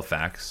of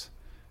Halifax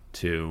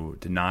to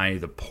deny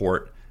the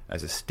port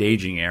as a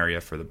staging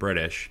area for the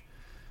British.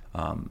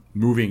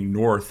 Moving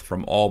north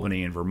from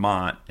Albany and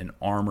Vermont, an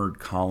armored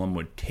column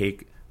would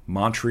take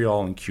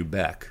Montreal and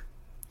Quebec.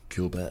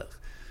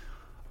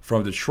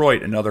 From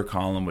Detroit, another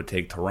column would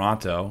take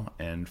Toronto,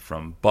 and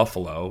from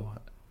Buffalo,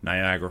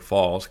 Niagara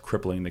Falls,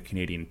 crippling the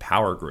Canadian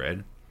power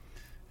grid.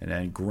 And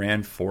then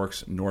Grand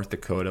Forks, North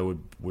Dakota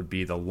would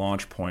be the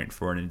launch point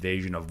for an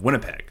invasion of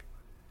Winnipeg.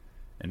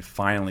 And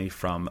finally,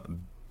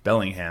 from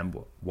Bellingham,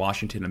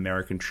 Washington,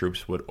 American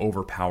troops would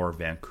overpower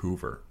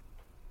Vancouver.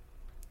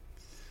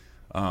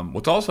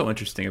 What's also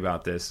interesting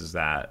about this is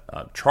that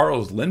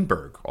Charles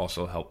Lindbergh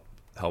also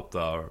helped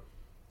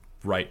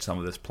write some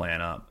of this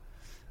plan up.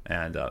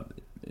 And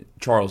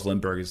Charles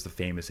Lindbergh is the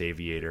famous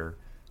aviator.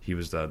 He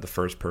was the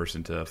first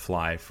person to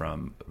fly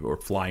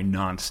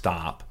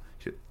nonstop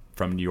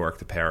from New York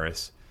to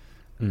Paris.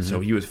 Mm-hmm. So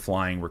he was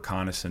flying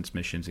reconnaissance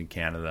missions in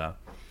Canada.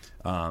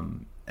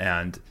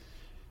 And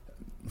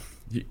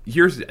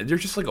there's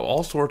just like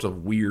all sorts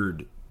of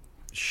weird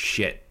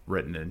shit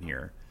written in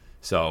here.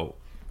 So,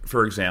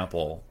 for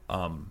example,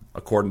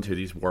 according to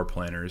these war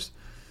planners,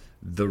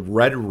 the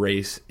red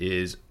race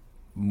is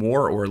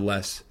more or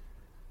less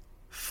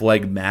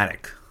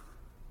phlegmatic.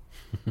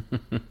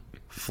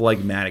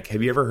 Phlegmatic.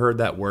 Have you ever heard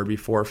that word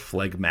before?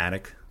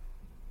 Phlegmatic?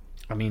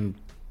 I mean,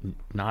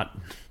 not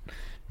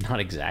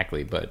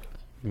exactly, but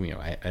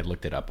I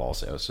looked it up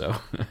also. So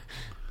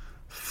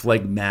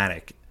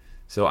phlegmatic.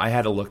 So I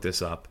had to look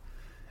this up,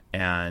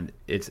 and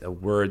it's a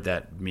word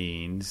that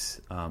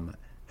means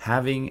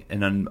having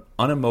an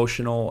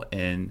unemotional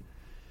and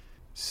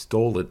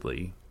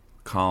stolidly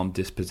calm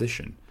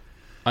disposition.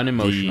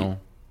 Unemotional,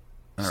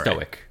 stoic,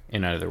 right.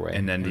 In either way.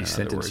 And then the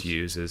sentence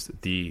uses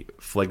the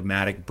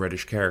phlegmatic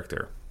British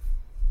character.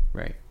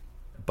 Right.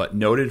 But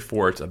noted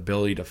for its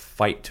ability to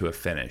fight to a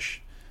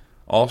finish.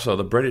 Also,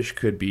 the British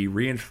could be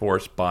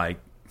reinforced by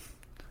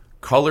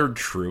colored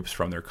troops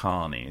from their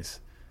colonies.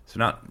 So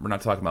we're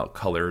not talking about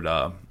colored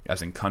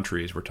as in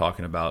countries. We're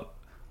talking about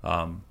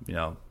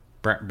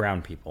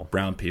brown people.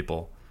 Brown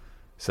people.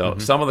 So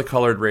some of the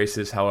colored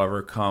races,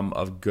 however, come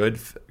of good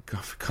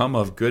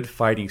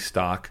fighting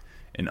stock,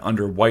 and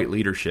under white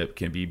leadership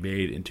can be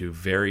made into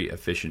very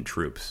efficient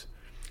troops.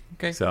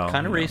 Okay, so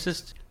kind of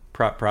racist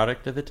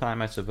product of the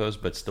time, I suppose,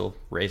 but still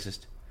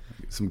racist.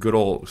 Some good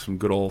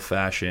old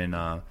fashioned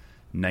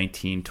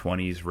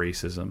 1920s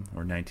racism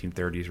or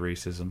 1930s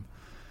racism.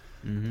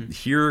 Mm-hmm.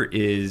 Here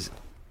is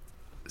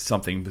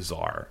something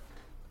bizarre.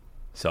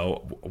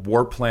 So,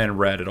 War Plan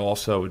Red, it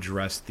also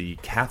addressed the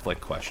Catholic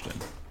question.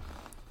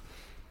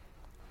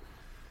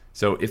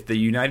 So, if the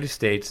United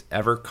States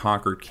ever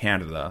conquered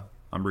Canada,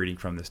 I'm reading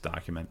from this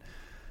document,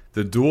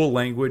 the dual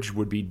language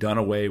would be done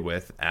away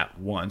with at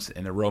once,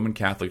 and the Roman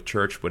Catholic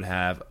Church would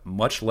have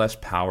much less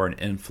power and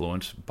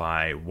influence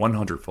by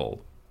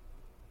 100-fold.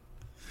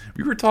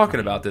 We were talking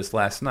about this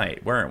last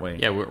night, weren't we?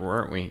 Yeah,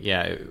 weren't we?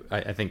 Yeah,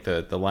 I think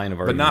the line of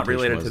argumentation, but not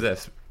related to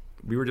this.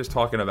 We were just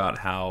talking about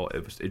how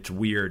it's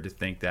weird to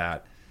think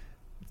that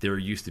there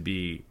used to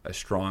be a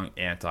strong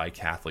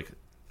anti-Catholic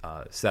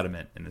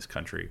sentiment in this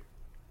country.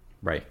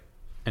 Right.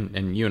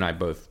 And you and I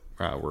both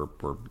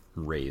were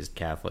raised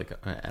Catholic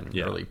at an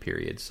early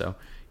period. So,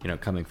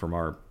 coming from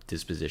our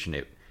disposition,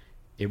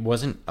 it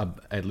wasn't,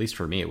 at least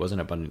for me, it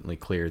wasn't abundantly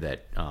clear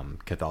that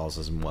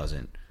Catholicism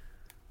wasn't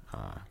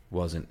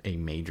a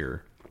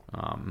major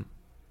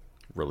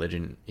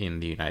religion in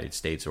the United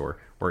States, or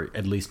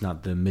at least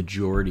not the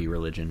majority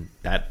religion.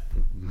 That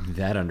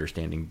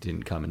understanding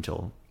didn't come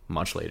until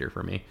much later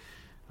for me,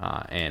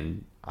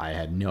 and I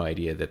had no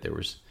idea that there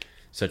was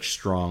such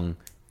strong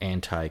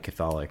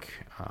anti-Catholic,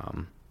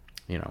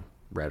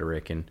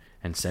 rhetoric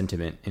and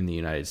sentiment in the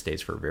United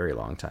States for a very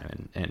long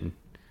time. And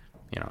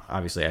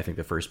obviously, I think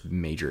the first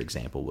major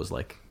example was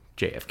like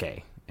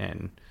JFK,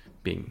 and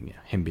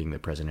him being the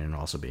president and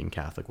also being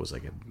Catholic was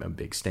like a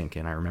big stink.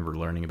 And I remember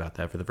learning about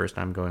that for the first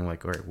time, going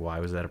like, all right, why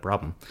was that a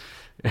problem?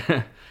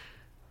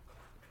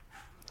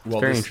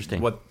 very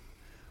interesting.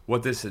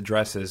 What this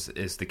addresses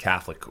is the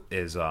Catholic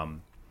is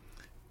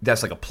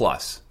that's like a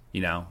plus.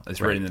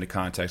 It's written in the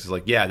context. It's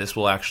like, yeah, this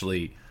will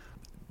actually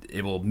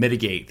it will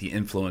mitigate the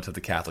influence of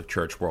the Catholic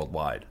Church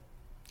worldwide.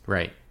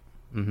 Right.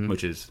 Mm-hmm.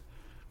 Which is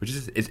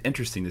it's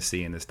interesting to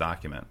see in this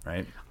document,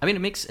 right? I mean, it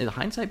makes, in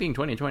hindsight being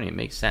 2020, it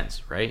makes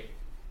sense, right?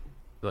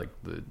 Like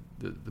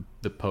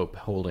the Pope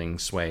holding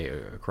sway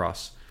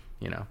across,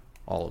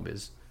 all of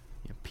his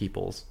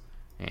peoples,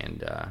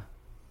 and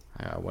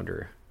I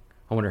wonder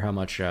how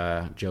much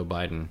Joe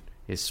Biden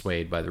is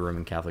swayed by the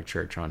Roman Catholic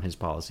Church on his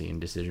policy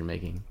and decision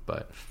making,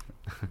 but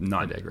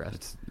none. I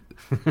digress.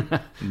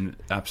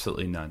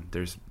 Absolutely none.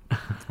 There's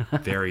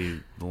very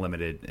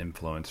limited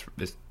influence.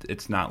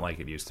 It's not like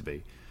it used to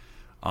be.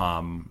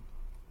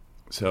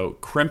 So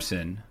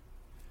Crimson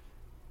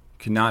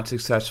cannot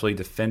successfully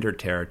defend her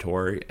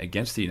territory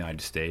against the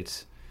United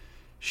States.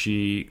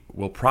 She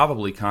will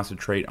probably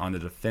concentrate on the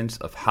defense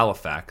of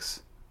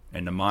Halifax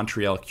and the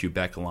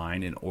Montreal-Quebec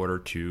line in order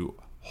to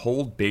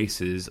hold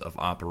bases of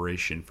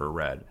operation for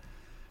Red.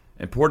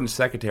 Important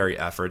secondary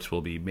efforts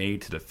will be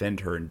made to defend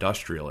her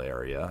industrial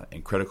area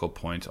and critical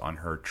points on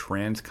her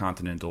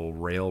transcontinental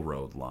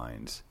railroad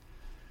lines.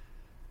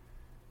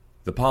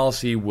 The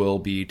policy will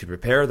be to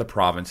prepare the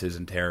provinces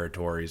and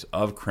territories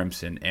of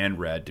Crimson and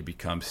Red to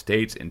become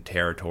states and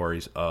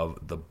territories of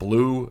the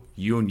Blue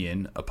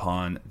Union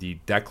upon the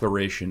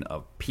declaration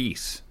of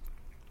peace.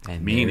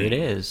 And there it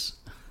is.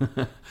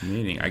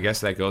 Meaning, I guess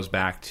that goes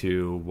back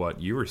to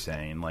what you were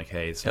saying, like,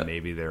 hey, so yep.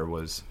 Maybe there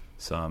was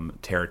some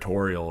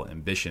territorial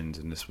ambitions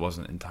and this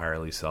wasn't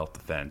entirely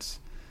self-defense.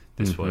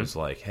 This was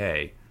like,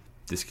 hey,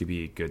 this could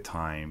be a good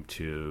time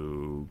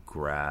to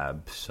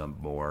grab some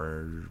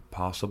more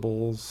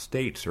possible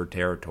states or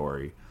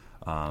territory.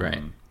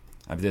 Right.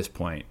 At this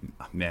point,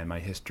 man, my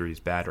history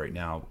is bad right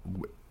now.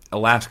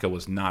 Alaska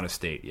was not a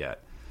state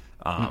yet.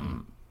 I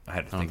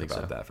had to think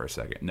about that for a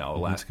second. No,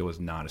 Alaska was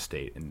not a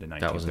state in the 1930s.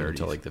 That wasn't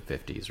until like the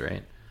 50s,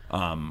 right?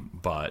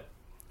 But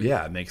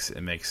yeah, it makes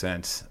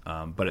sense.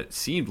 But it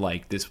seemed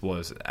like this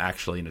was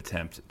actually an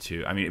attempt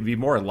to. I mean, it'd be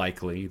more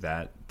likely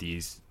that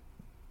the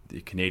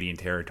Canadian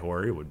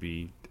territory would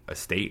be a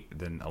state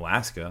than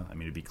Alaska. I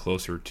mean, it'd be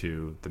closer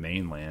to the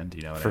mainland.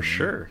 You know what I mean?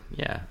 Sure.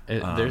 Yeah.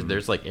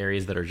 There's like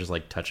areas that are just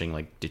like touching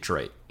like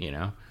Detroit,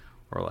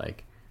 or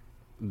like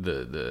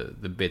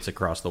the bits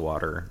across the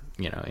water,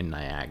 in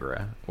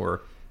Niagara,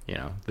 or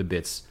the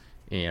bits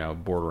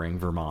bordering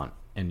Vermont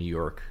and New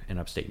York and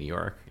upstate New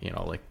York.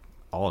 Like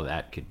all of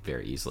that could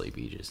very easily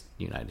be just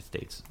the United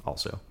States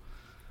also.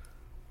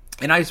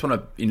 And I just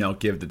want to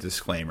give the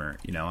disclaimer.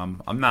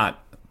 I'm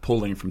not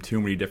pulling from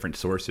too many different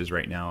sources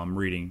right now. I'm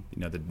reading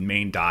the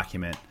main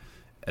document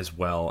as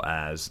well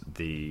as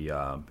the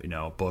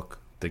book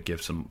that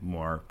gives some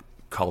more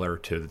color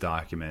to the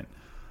document.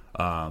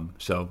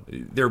 So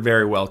there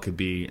very well could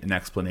be an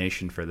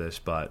explanation for this,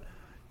 but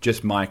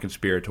just my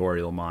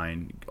conspiratorial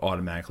mind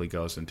automatically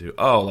goes into,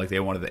 like they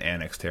wanted to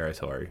annex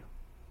territory.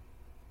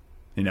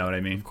 You know what I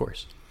mean? Of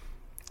course.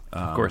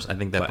 I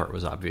think that part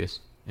was obvious,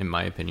 in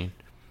my opinion.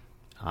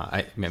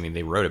 I mean,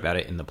 they wrote about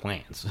it in the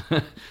plans.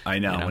 I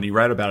know. When you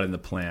write about it in the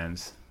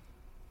plans,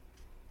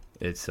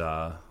 it's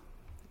kind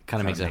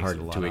of makes it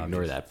hard to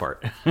ignore that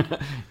part,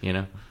 But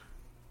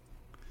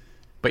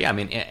yeah, I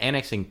mean,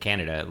 annexing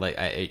Canada,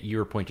 like you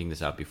were pointing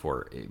this out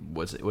before.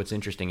 What's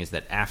interesting is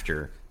that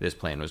after this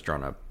plan was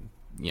drawn up,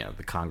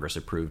 the Congress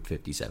approved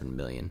 $57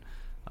 million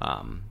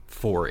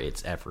for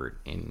its effort,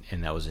 and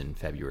that was in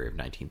February of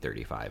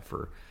 1935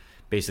 for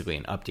basically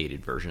an updated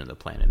version of the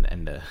plan,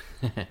 and the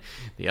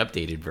the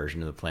updated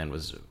version of the plan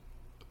was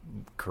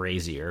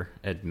crazier,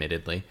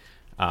 admittedly.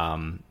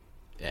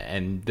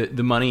 And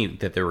the money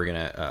that they were going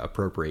to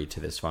appropriate to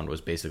this fund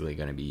was basically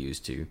going to be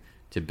used to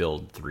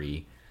build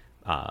 3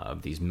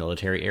 of these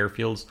military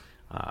airfields.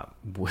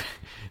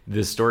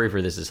 The story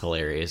for this is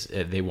hilarious.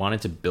 They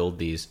wanted to build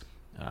these.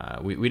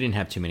 We didn't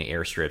have too many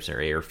airstrips or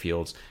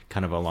airfields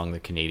kind of along the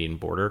Canadian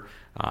border.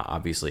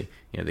 Obviously,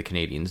 the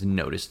Canadians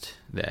noticed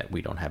that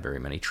we don't have very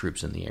many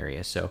troops in the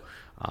area. So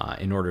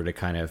in order to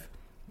kind of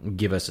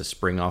give us a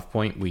spring off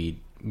point,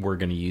 we're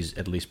going to use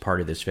at least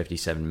part of this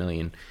 $57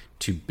 million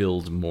to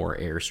build more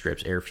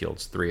airstrips,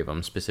 airfields, 3 of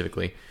them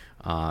specifically.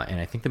 And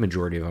I think the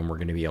majority of them were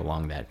going to be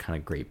along that kind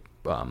of Great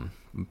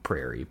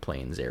Prairie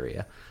Plains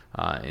area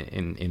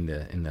in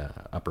the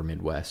upper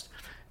Midwest.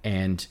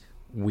 And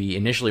we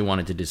initially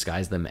wanted to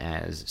disguise them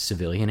as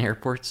civilian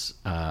airports,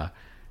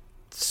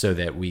 so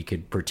that we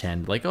could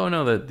pretend like, oh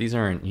no, that these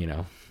aren't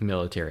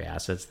military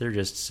assets; they're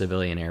just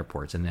civilian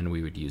airports, and then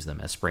we would use them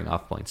as spring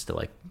off points to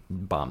like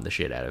bomb the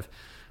shit out of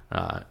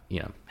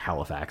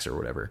Halifax or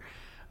whatever.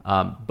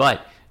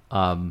 But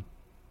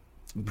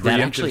that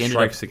actually ended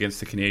strikes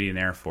against the Canadian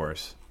Air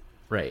Force.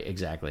 Right,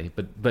 exactly.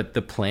 But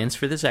the plans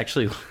for this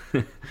actually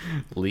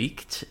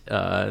leaked,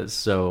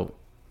 so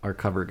our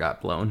cover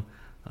got blown.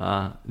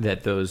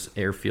 That those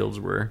airfields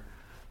were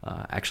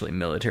actually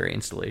military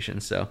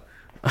installations. So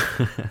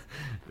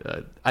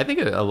I think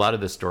a lot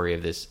of the story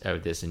of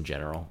this in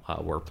general,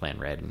 War Plan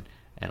Red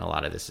and a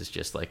lot of this is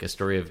just like a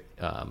story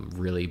of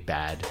really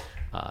bad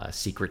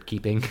secret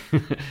keeping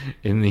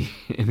in the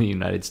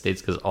United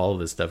States, because all of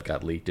this stuff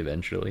got leaked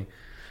eventually.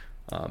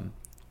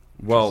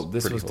 Well,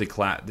 this was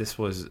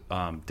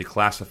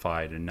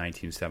declassified in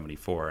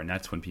 1974, and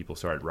that's when people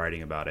started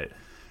writing about it.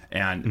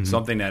 And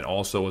something that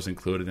also was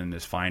included in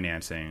this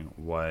financing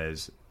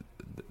was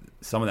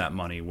some of that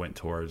money went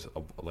towards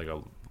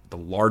the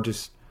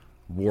largest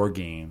war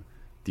game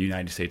the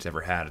United States ever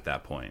had at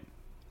that point.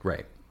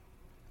 Right.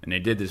 And they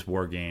did this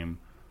war game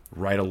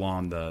right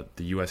along the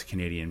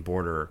U.S.-Canadian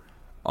border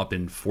up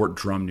in Fort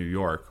Drum, New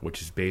York,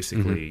 which is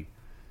basically...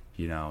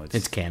 You know,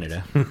 it's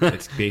Canada.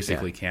 It's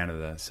basically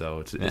Canada,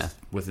 so it's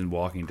within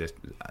walking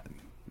distance.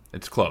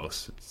 It's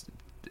close.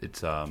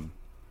 It's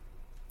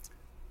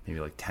maybe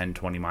like 10,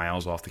 20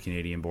 miles off the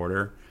Canadian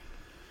border.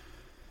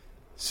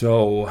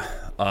 So,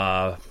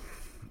 but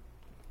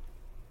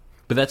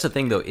that's the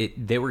thing, though.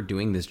 They were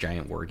doing this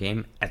giant war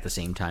game at the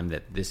same time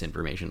that this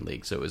information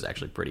leaked, so it was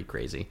actually pretty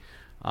crazy.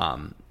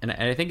 And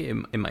I think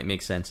it might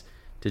make sense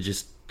to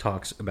just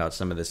talk about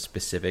some of the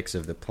specifics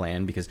of the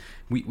plan, because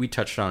we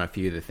touched on a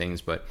few of the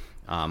things, but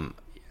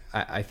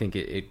I think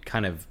it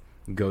kind of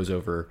goes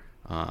over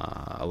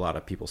a lot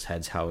of people's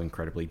heads how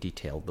incredibly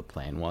detailed the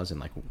plan was, and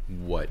like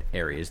what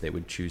areas they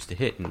would choose to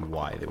hit and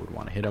why they would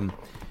want to hit them.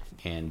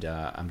 And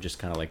I'm just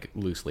kind of like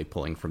loosely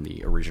pulling from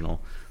the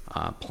original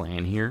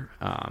plan here.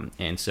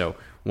 And so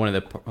one of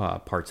the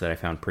parts that I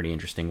found pretty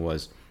interesting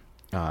was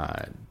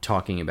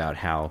talking about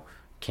how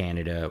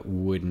Canada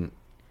wouldn't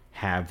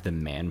have the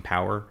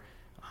manpower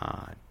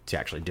to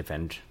actually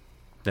defend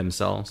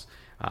themselves.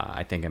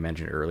 I think I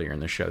mentioned earlier in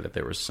the show that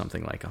there was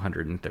something like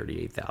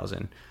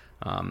 138,000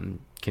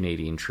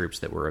 Canadian troops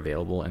that were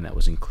available, and that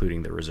was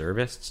including the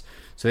reservists.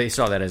 So they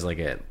saw that as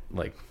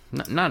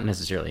not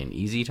necessarily an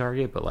easy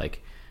target, but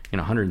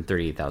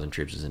 138,000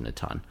 troops isn't a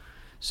ton.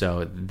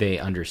 So they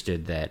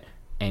understood that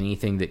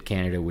anything that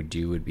Canada would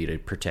do would be to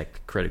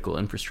protect critical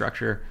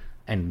infrastructure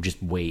and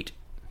just wait,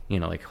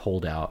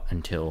 hold out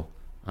until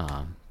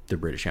the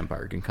British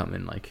Empire can come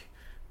and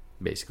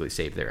basically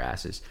save their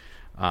asses.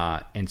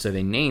 And so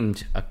they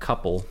named a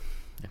couple,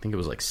 I think it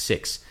was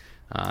 6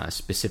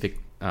 specific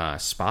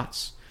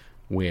spots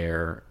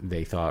where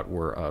they thought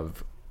were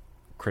of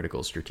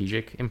critical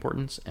strategic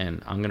importance.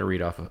 And I'm going to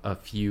read off a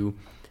few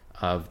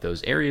of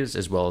those areas,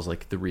 as well as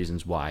the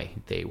reasons why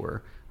they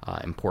were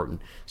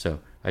important. So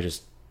I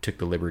just took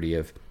the liberty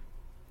of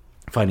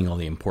finding all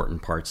the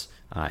important parts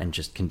and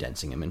just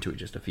condensing them into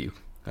just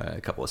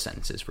a couple of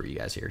sentences for you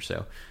guys here.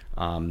 So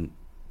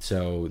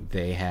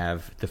they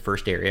have the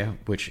first area,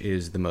 which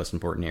is the most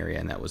important area,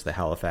 and that was the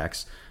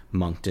Halifax,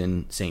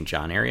 Moncton, St.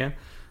 John area.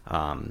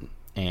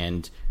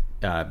 And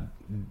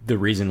the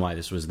reason why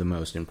this was the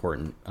most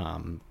important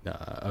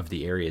of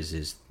the areas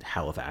is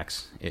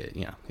Halifax.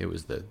 It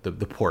was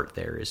the port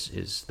there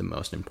is the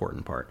most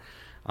important part,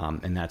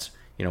 and that's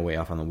way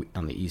off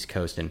on the East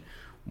Coast. And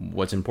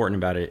what's important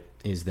about it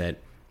is that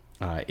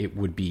it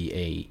would be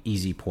a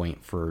easy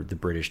point for the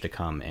British to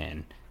come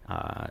and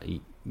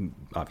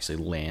obviously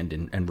land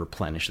and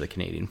replenish the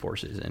Canadian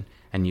forces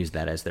and use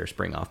that as their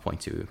spring off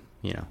point to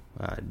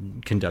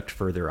conduct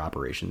further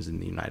operations in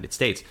the United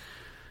States.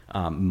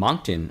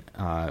 Moncton,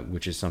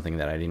 which is something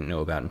that I didn't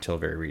know about until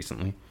very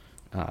recently,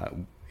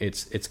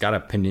 it's got a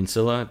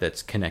peninsula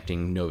that's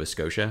connecting Nova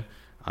Scotia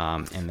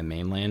and the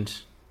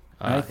mainland.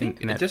 I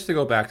think just to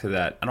go back to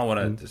that, I don't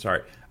want to.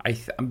 Sorry, I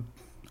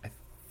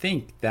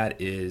think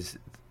that is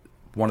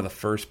one of the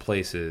first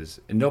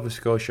places in Nova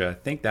Scotia. I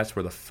think that's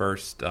where the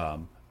first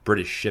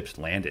British ships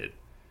landed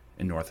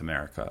in North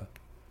America.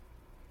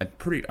 I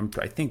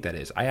think that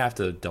is. I have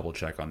to double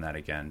check on that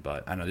again,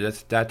 but I know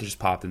that just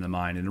popped into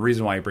mind. And the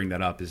reason why I bring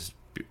that up is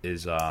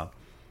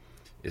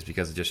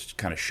because it just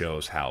kind of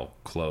shows how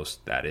close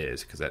that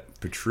is, because that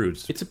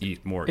protrudes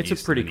more. It's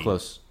east a pretty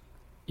close.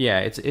 Yeah,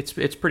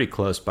 it's pretty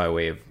close by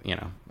way of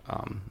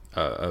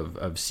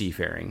of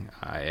seafaring.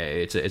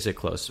 It's a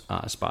close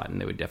spot,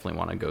 and they would definitely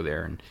want to go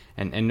there.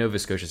 And Nova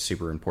Scotia is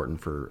super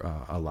important for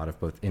a lot of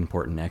both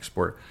import and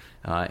export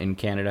in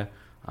Canada.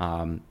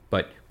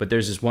 But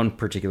there's this one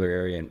particular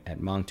area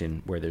at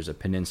Moncton where there's a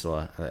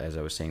peninsula, as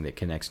I was saying, that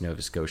connects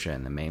Nova Scotia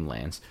and the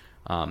mainlands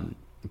and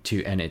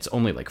it's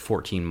only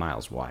 14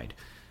 miles wide.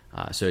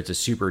 So it's a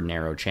super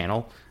narrow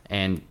channel.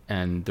 And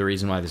the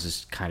reason why this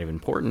is kind of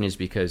important is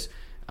because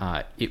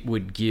it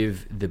would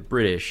give the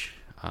British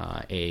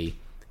a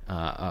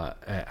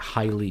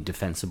highly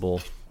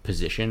defensible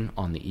position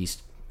on the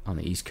east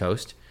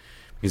coast.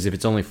 Because if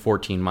it's only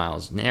 14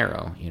 miles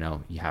narrow,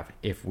 you have,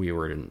 if we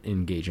were to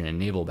engage in a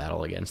naval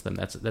battle against them,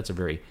 that's a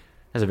very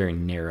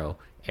narrow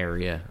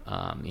area,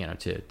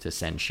 to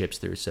send ships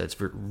through. So it's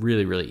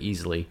really, really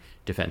easily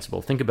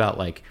defensible. Think about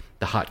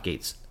the hot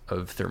gates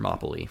of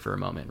Thermopylae for a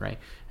moment, right?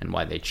 And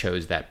why they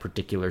chose that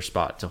particular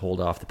spot to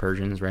hold off the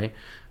Persians, right?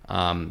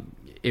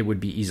 It would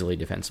be easily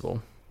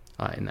defensible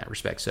in that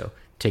respect. So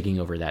taking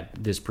over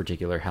this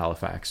particular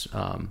Halifax,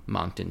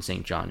 Moncton,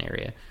 St. John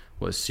area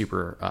was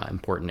super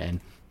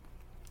important.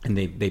 And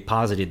they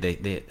posited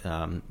the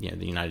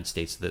United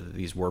States,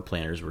 these war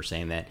planners were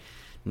saying that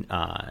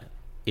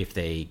if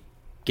they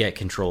get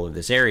control of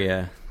this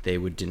area, they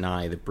would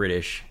deny the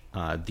British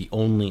the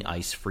only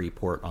ice-free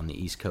port on the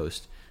East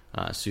Coast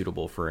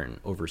suitable for an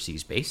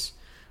overseas base.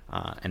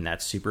 And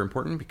that's super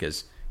important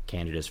because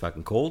Canada's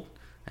fucking cold,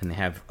 and they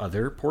have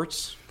other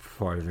ports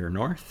farther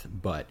north,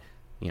 but,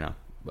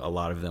 a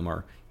lot of them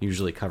are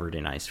usually covered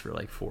in ice for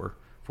like 4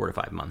 to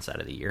 5 months out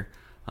of the year,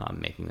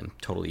 making them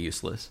totally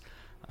useless.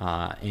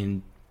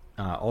 And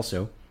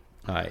also,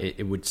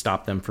 it would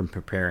stop them from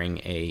preparing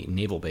a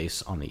naval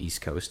base on the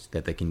East Coast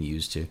that they can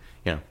use to,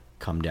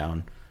 come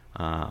down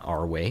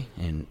our way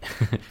and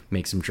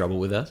make some trouble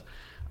with us.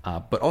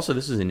 But also,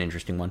 this is an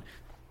interesting one.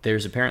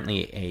 There's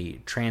apparently a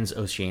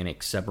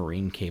transoceanic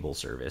submarine cable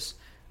service.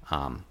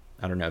 I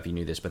don't know if you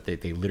knew this, but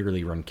they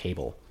literally run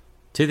cable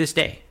to this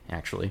day,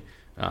 actually,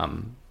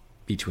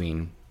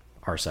 between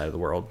our side of the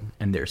world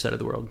and their side of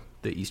the world,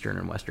 the eastern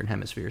and western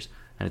hemispheres.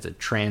 And it's a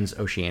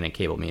transoceanic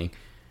cable, meaning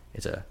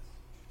it's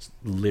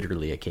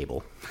literally a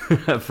cable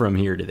from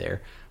here to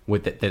there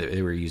that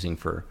they were using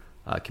for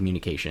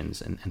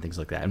communications and things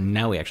like that. And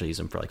now we actually use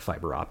them for like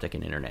fiber optic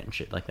and internet and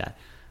shit like that.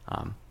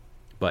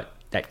 But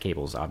that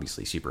cable is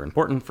obviously super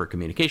important for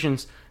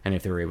communications, and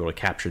if they were able to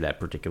capture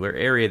that particular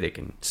area, they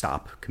can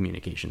stop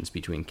communications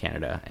between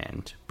Canada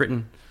and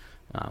Britain,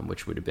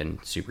 which would have been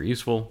super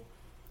useful.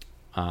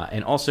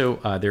 And also,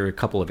 there are a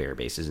couple of air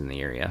bases in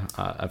the area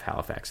of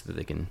Halifax that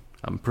they can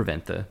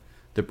prevent the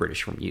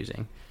British from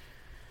using.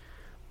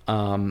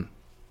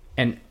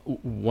 And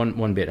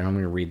one bit, and I'm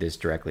going to read this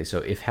directly. So,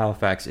 if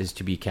Halifax is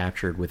to be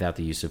captured without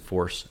the use of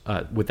force,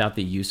 without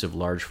the use of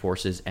large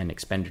forces and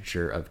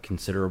expenditure of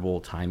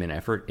considerable time and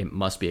effort, it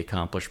must be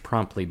accomplished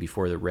promptly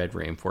before the Red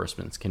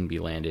reinforcements can be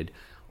landed,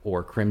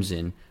 or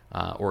Crimson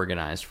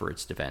organized for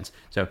its defense.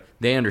 So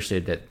they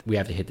understood that we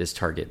have to hit this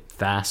target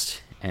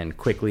fast and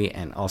quickly,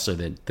 and also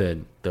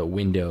the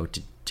window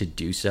to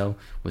do so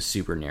was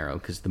super narrow,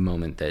 because the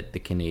moment that the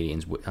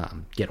Canadians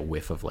get a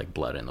whiff of like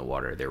blood in the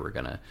water, they were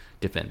going to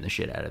defend the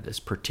shit out of this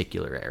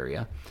particular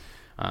area.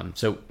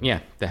 So yeah,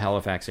 the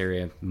Halifax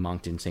area,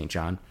 Moncton, St.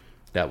 John,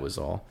 that was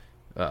all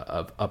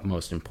of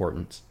utmost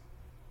importance.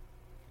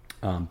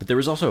 But there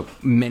was also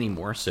many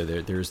more. So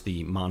there's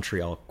the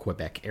Montreal,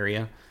 Quebec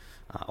area,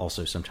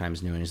 also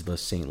sometimes known as the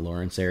St.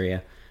 Lawrence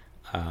area.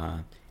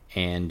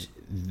 And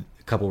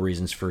a couple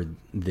reasons for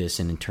this,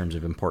 and in terms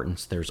of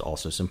importance, there's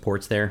also some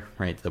ports there,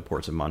 right? The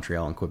ports of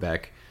Montreal and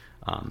Quebec.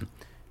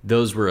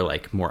 Those were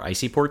like more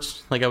icy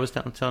ports, like I was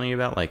telling you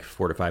about. Like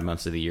 4 to 5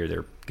 months of the year,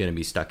 they're going to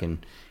be stuck in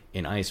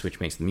ice, which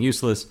makes them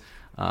useless,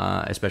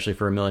 especially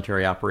for a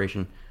military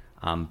operation.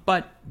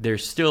 But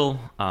there's still,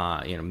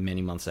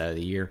 many months out of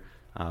the year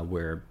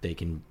where they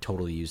can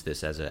totally use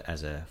this as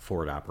a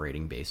forward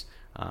operating base,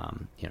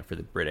 for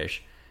the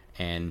British.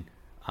 And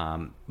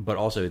but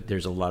also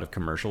there's a lot of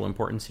commercial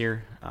importance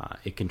here.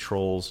 It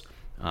controls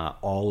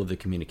all of the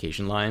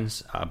communication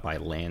lines by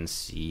land,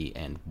 sea,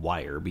 and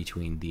wire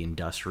between the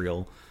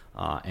industrial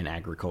and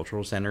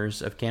agricultural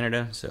centers of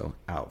Canada, so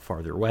out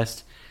farther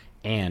west,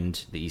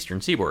 and the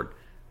eastern seaboard,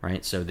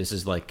 right? So this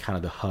is like kind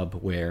of the hub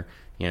where,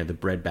 the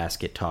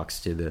breadbasket talks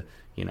to the,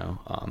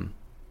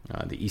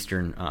 the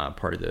eastern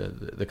part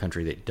of the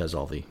country that does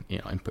all the,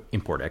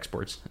 import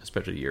exports,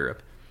 especially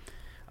Europe.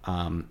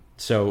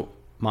 So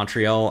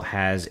Montreal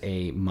has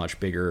a much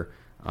bigger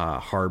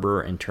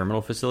harbor and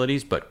terminal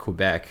facilities, but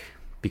Quebec,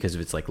 because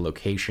of its like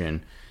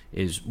location,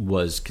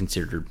 was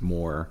considered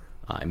more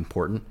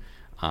important.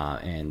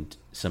 And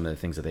some of the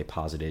things that they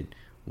posited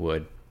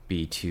would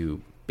be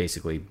to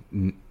basically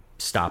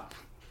stop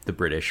the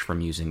British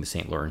from using the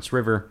St. Lawrence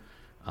River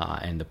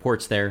and the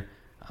ports there,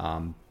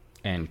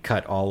 and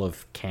cut all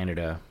of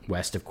Canada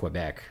west of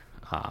Quebec,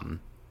 cut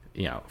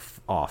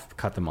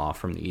them off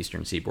from the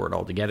eastern seaboard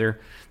altogether.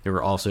 There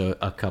were also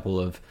a couple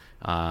of,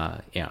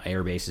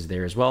 air bases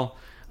there as well.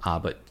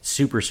 But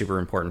super, super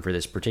important for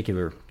this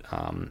particular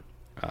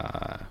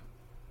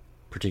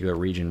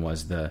region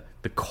was the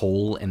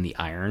coal and the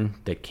iron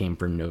that came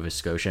from Nova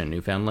Scotia and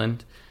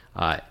Newfoundland,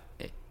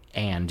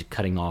 and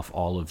cutting off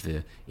all of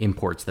the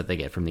imports that they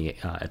get from the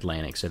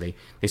Atlantic. So they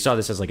saw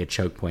this as like a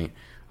choke point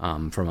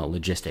from a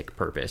logistic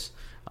purpose.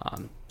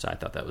 So I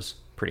thought that was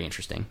pretty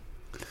interesting.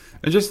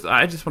 I just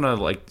want to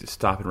like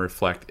stop and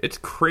reflect. It's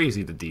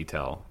crazy the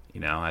detail,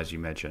 as you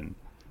mentioned.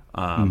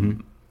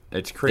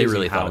 It's crazy. They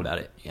really how thought about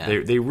it.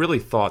 Yeah. They really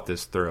thought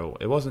this through.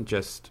 It wasn't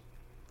just,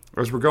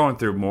 as we're going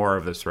through more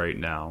of this right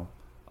now,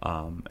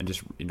 and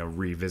just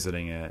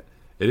revisiting it.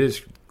 It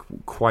is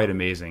quite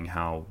amazing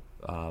how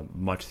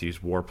much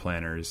these war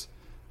planners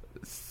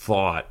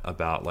thought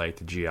about like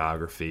the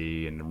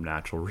geography and the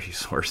natural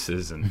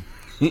resources and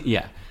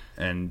yeah,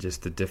 and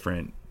just the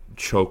different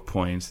choke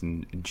points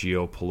and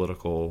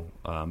geopolitical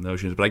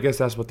notions. But I guess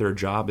that's what their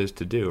job is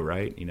to do,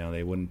 right?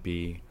 They wouldn't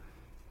be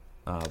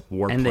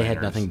war planners. And they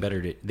had nothing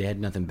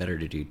better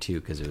to do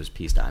too, because it was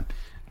peacetime,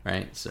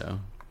 right? So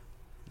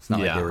it's not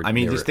like they were. I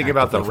mean, just think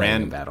about the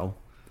Rand battle.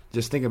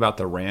 Just think about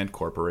the Rand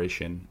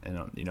Corporation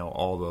and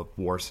all the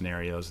war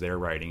scenarios they're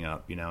writing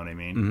up. You know what I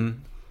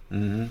mean?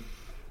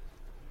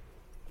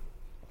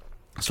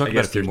 Let's talk I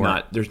about guess a few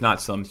more. there's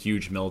not some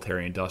huge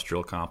military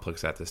industrial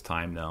complex at this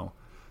time, though,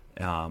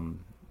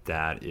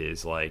 that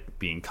is like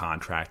being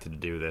contracted to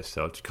do this.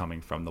 So it's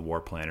coming from the war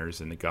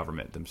planners and the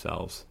government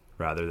themselves,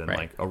 rather than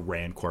like a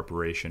RAND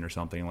corporation or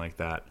something like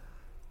that,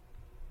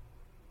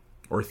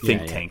 or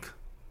think tank.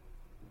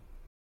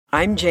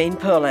 I'm Jane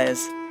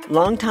Perlez,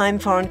 longtime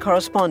foreign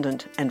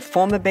correspondent and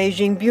former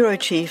Beijing bureau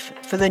chief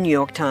for the New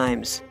York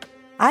Times.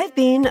 I've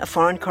been a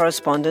foreign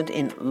correspondent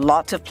in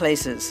lots of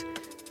places: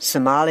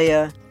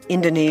 Somalia,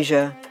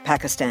 Indonesia,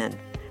 Pakistan,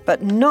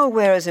 but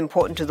nowhere as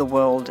important to the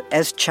world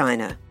as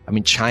China. I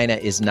mean, China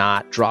is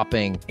not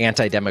dropping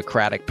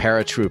anti-democratic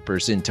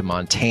paratroopers into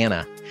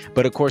Montana.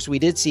 But of course, we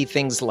did see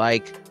things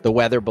like the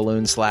weather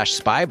balloon /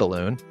 spy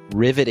balloon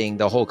riveting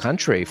the whole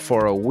country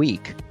for a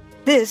week.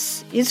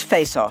 This is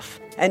Face Off,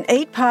 an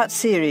 8-part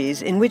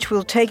series in which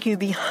we'll take you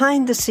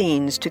behind the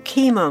scenes to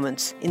key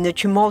moments in the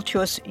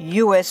tumultuous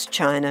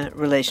U.S.-China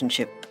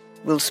relationship.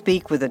 We'll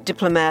speak with a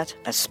diplomat,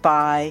 a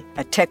spy,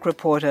 a tech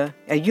reporter,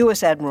 a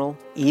U.S. admiral,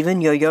 even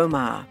Yo-Yo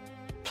Ma.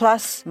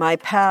 Plus, my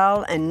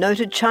pal and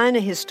noted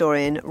China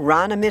historian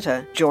Rana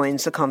Mitter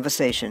joins the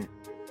conversation.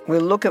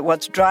 We'll look at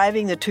what's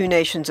driving the two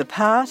nations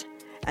apart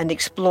and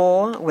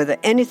explore whether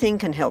anything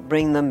can help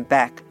bring them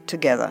back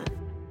together.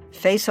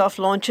 Face Off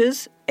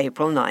launches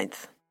April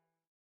 9th.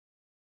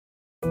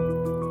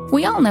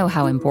 We all know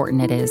how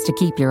important it is to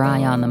keep your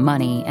eye on the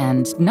money,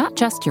 and not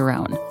just your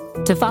own.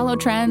 To follow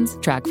trends,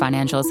 track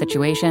financial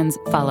situations,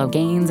 follow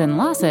gains and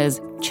losses,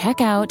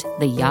 check out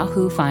the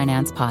Yahoo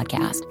Finance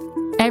podcast.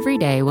 Every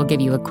day, we'll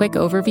give you a quick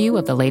overview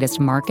of the latest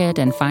market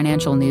and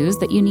financial news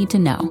that you need to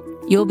know.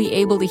 You'll be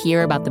able to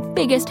hear about the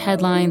biggest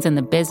headlines in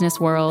the business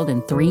world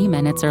in 3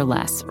 minutes or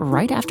less,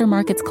 right after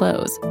markets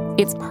close.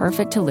 It's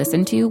perfect to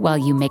listen to while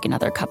you make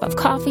another cup of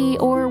coffee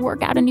or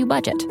work out a new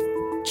budget.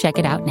 Check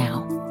it out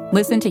now.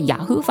 Listen to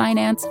Yahoo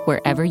Finance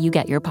wherever you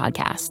get your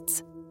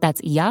podcasts.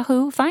 That's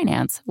Yahoo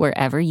Finance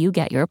wherever you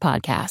get your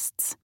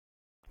podcasts.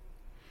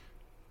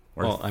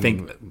 Or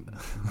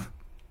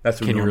that's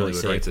what can you really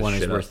would say write if this one is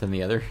shit worse up. than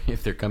the other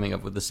if they're coming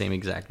up with the same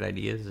exact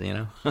ideas, you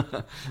know?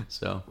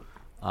 So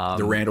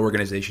The RAND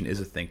organization is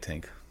a think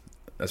tank.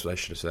 That's what I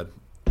should have said.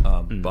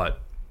 But,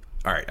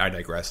 all right, I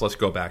digress. Let's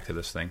go back to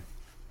this thing.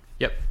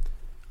 Yep.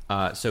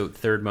 So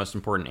third most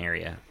important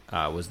area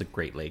was the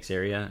Great Lakes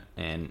area,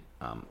 and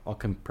I'll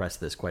compress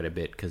this quite a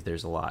bit because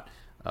there's a lot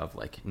of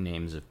like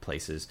names of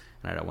places,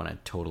 and I don't want to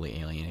totally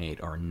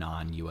alienate our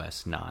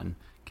non-U.S.,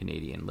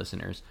 non-Canadian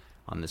listeners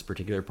on this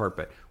particular part.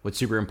 But what's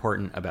super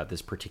important about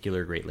this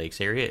particular Great Lakes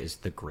area is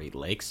the Great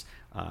Lakes.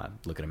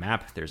 Look at a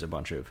map. There's a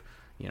bunch of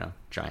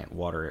giant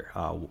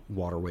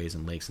waterways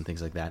and lakes and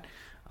things like that,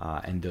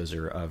 and those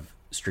are of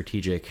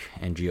strategic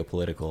and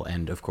geopolitical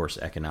and of course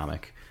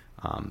economic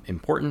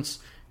importance.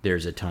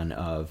 There's a ton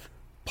of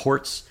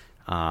ports,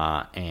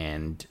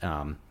 and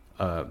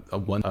a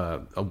one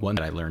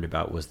that I learned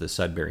about was the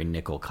Sudbury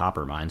nickel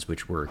copper mines,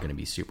 which were going to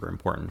be super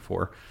important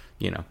for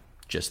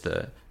just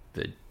the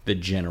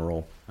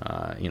general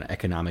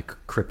economic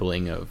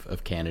crippling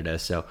of Canada.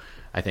 So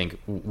I think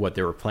what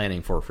they were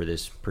planning for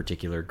this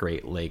particular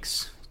Great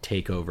Lakes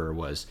takeover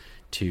was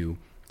to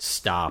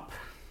stop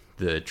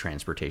the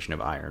transportation of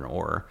iron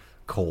ore,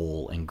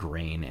 coal, and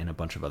grain, and a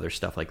bunch of other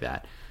stuff like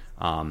that.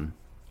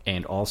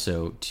 And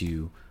also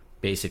to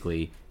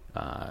basically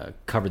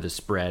cover the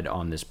spread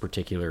on this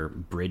particular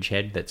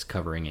bridgehead that's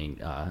covering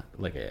a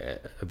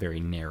very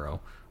narrow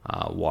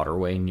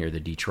waterway near the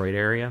Detroit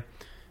area.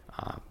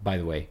 By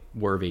the way,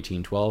 War of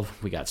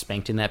 1812, we got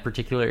spanked in that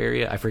particular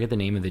area. I forget the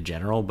name of the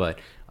general, but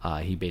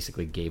he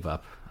basically gave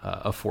up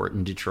a fort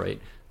in Detroit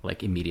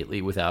like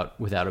immediately without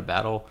a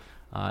battle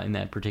in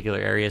that particular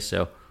area.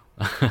 So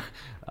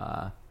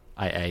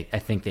I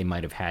think they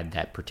might have had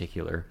that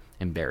particular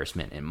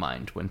embarrassment in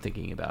mind when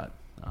thinking about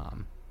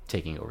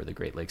taking over the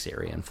Great Lakes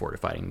area and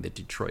fortifying the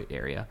Detroit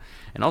area.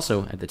 And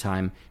also at the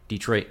time,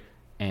 Detroit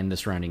and the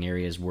surrounding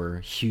areas were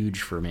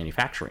huge for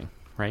manufacturing,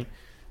 right?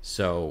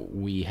 So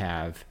we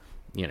have,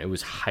 it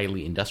was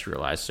highly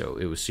industrialized, so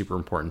it was super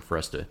important for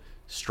us to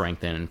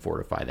strengthen and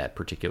fortify that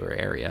particular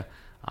area.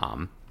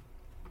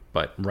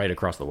 But right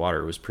across the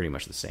water, it was pretty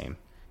much the same,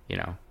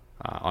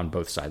 on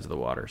both sides of the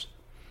waters.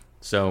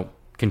 So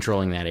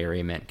controlling that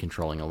area meant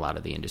controlling a lot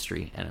of the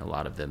industry and a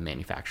lot of the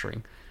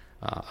manufacturing,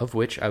 of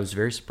which I was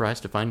very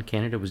surprised to find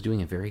Canada was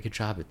doing a very good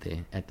job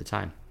at the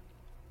time.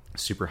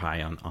 Super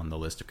high on the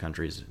list of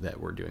countries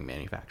that were doing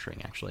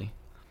manufacturing, actually.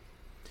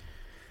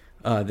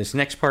 This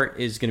next part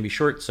is going to be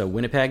short. So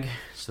Winnipeg.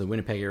 So the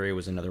Winnipeg area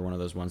was another one of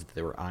those ones that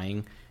they were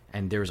eyeing.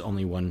 And there was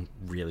only one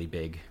really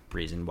big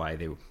reason why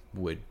they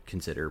would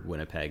consider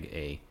Winnipeg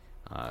a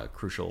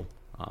crucial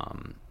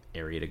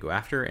area to go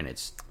after. And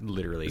it's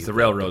literally the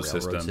railroad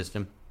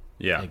system.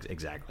 Yeah,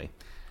 exactly.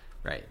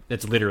 Right.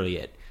 That's literally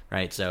it.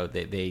 Right. So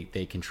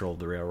they controlled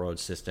the railroad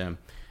system.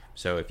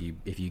 So if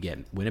you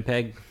get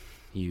Winnipeg,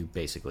 you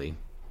basically,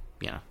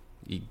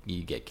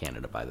 you get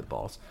Canada by the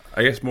balls.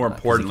 I guess more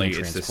importantly,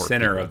 it's the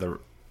center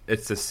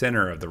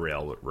of the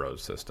railroad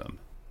system.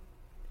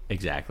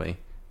 Exactly.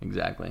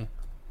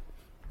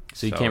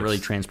 So you can't really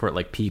transport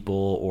like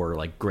people or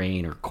like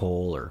grain or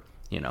coal or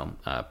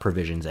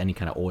provisions, any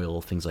kind of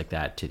oil, things like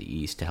that to the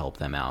east to help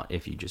them out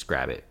if you just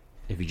grab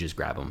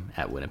them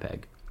at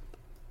Winnipeg.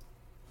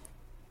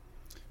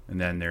 And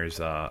then there's,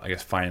 I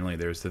guess, finally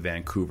there's the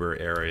Vancouver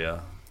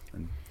area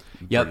in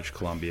British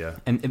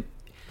Columbia. And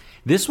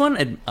this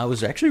one, I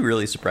was actually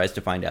really surprised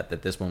to find out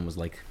that this one was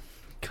like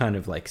kind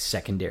of like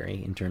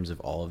secondary in terms of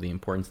all of the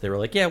importance. They were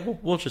like, yeah,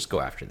 we'll just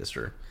go after this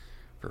for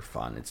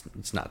fun.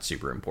 It's not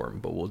super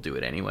important, but we'll do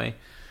it anyway.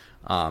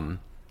 And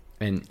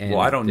well,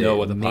 I don't know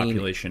what the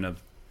population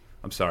of.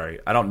 I'm sorry,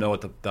 I don't know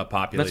what the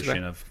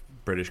population of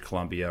British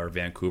Columbia or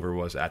Vancouver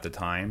was at the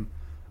time,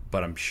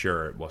 but I'm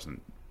sure it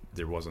wasn't.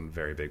 There wasn't a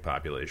very big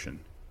population.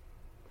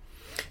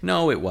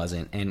 No, it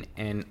wasn't,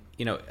 and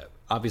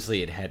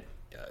obviously it had.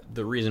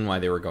 The reason why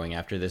they were going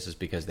after this is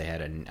because they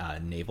had a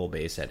naval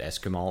base at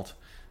Esquimalt,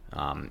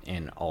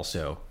 and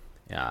also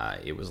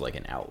it was like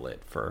an outlet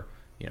for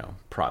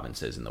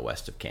provinces in the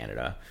west of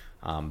Canada.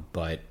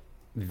 But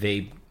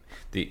the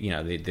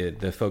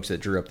folks that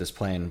drew up this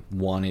plan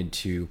wanted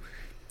to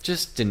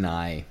just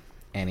deny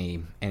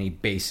any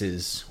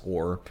bases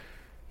or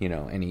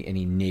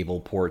any naval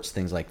ports,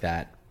 things like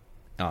that,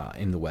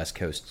 in the West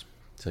Coast.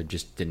 So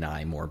just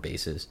deny more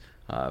bases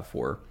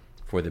for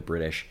the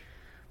British.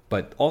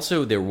 But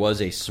also there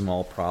was a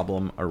small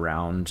problem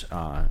around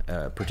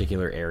a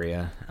particular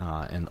area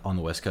and on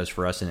the West Coast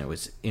for us, and it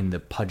was in the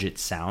Puget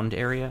Sound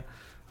area,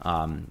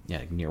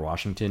 near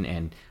Washington,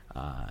 and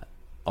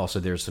also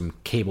there's some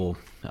cable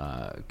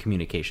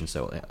communication.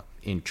 So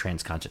in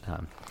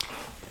transcontinental,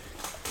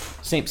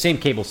 same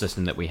cable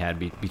system that we had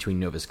between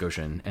Nova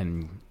Scotia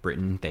and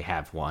Britain. They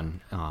have one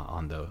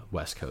on the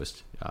West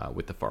Coast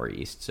with the Far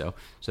East, so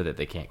that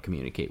they can't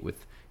communicate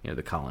with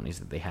the colonies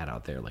that they had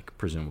out there, like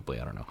presumably,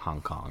 I don't know,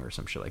 Hong Kong or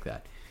some shit like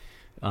that.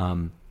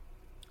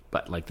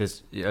 But like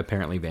this,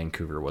 apparently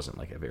Vancouver wasn't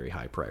like a very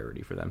high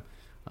priority for them,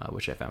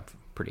 which I found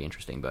pretty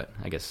interesting. But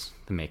I guess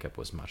the makeup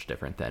was much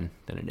different than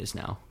it is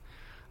now.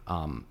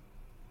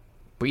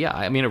 But yeah,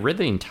 I mean, I read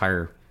the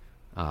entire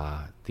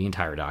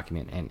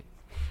document, and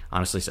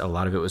honestly, a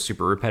lot of it was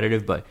super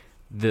repetitive, but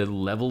the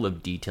level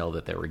of detail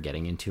that they were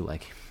getting into,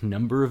 like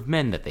number of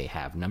men that they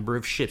have, number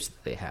of ships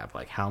that they have,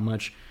 like how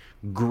much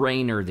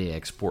grain are they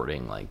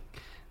exporting, like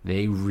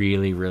they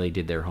really, really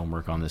did their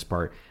homework on this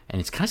part, and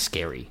it's kind of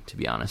scary, to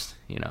be honest.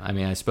 I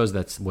mean, I suppose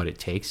that's what it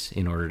takes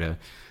in order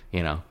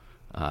to,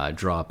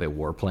 draw up a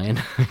war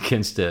plan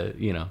against an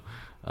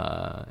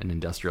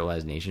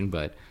industrialized nation.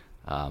 But,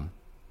 I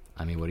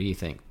mean, what do you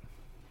think?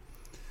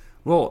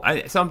 Well,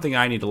 something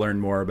I need to learn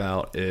more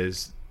about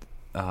is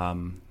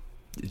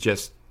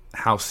just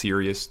how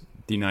serious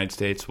the United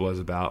States was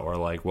about, or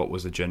like what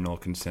was the general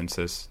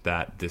consensus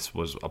that this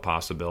was a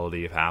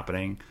possibility of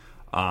happening.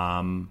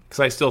 Because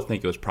I still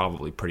think it was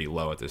probably pretty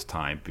low at this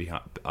time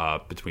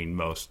between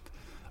most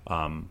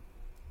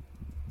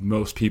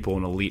people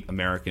in elite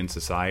American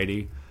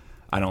society.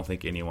 I don't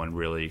think anyone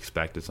really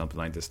expected something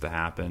like this to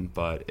happen,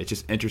 but it's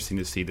just interesting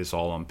to see this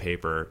all on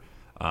paper,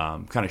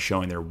 kind of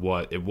showing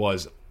what it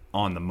was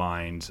on the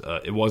minds.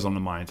 It was on the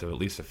minds of at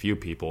least a few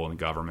people in the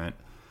government,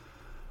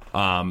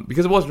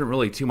 because it wasn't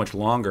really too much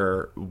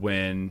longer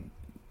when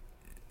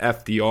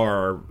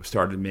FDR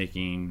started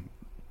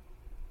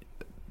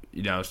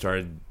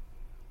started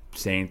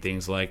saying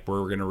things like,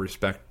 we're going to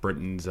respect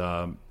Britain's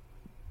the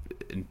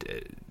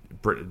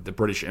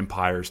British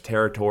Empire's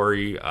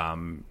territory.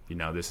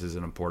 This is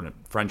an important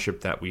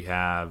friendship that we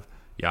have,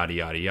 yada,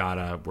 yada,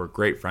 yada. We're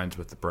great friends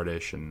with the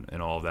British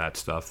and all of that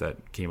stuff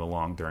that came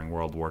along during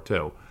World War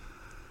II.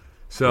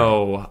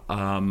 So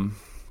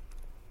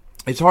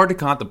it's hard to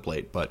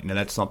contemplate, but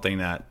that's something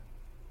that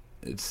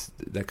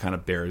kind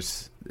of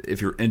bears,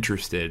 if you're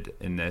interested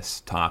in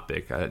this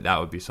topic, that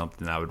would be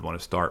something I would want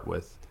to start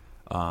with,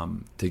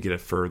 to get a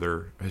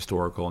further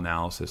historical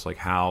analysis, like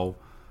how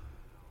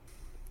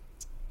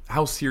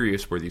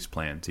serious were these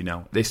plans?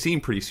 They seem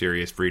pretty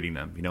serious reading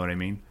them, you know what I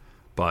mean?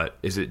 But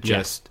is it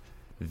just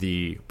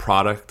the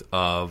product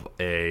of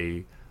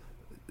a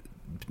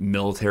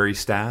military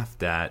staff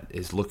that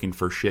is looking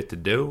for shit to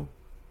do?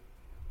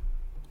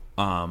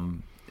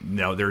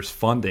 No, there's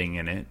funding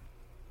in it.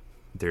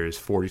 There's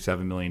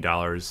 $47 million.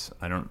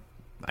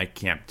 I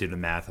can't do the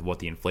math of what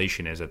the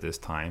inflation is at this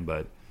time,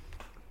 but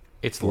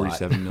it's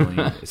 $47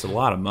 million. It's a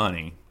lot of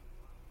money.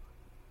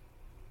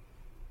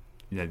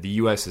 The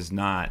U.S. is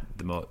not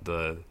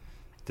the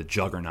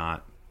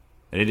juggernaut,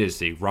 and it is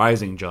the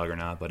rising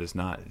juggernaut, but it's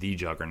not the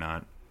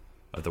juggernaut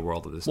of the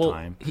world at this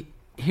time.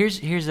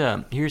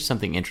 Here's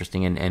something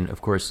interesting, and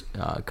of course,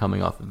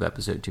 coming off of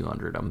episode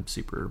 200, I'm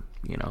super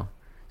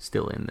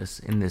still in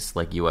this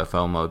like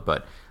UFO mode,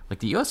 but like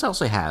the U.S.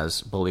 also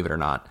has, believe it or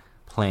not,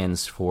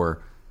 plans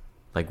for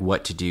like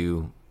what to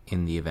do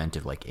in the event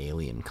of like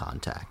alien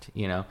contact.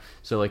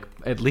 So like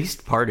at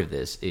least part of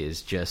this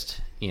is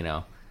just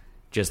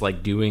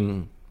like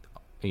doing,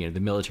 the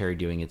military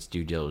doing its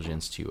due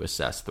diligence to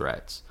assess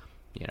threats,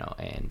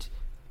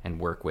 and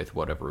work with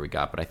whatever we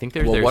got. But I think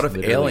there's what if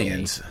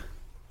aliens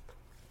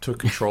took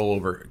control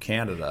over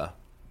Canada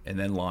and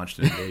then launched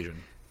an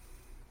invasion?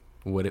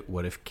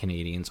 What if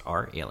Canadians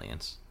are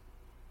aliens?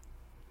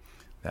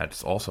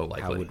 That's also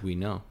likely. How would we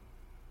know?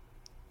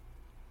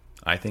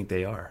 I think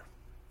they are.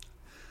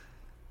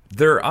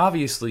 They're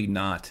obviously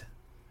not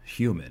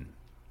human.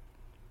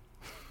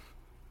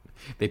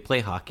 They play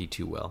hockey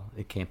too well.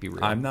 It can't be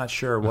real. I'm not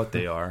sure what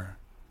they are.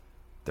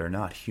 They're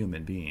not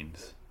human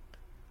beings.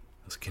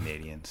 Those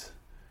Canadians.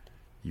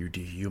 You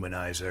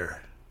dehumanizer.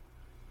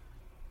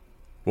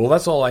 Well,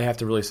 that's all I have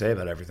to really say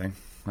about everything.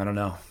 I don't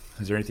know.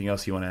 Is there anything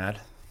else you want to add?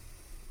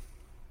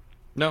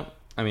 No.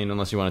 I mean,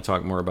 unless you want to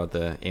talk more about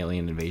the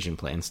alien invasion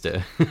plans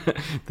that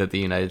the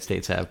United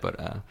States have, but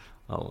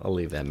I'll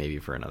leave that maybe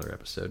for another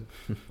episode.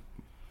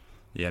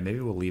 Yeah, maybe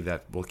we'll leave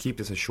that. We'll keep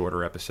this a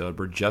shorter episode.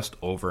 We're just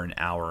over an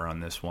hour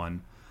on this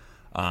one.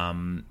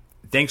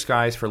 Thanks,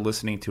 guys, for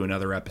listening to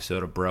another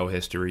episode of Bro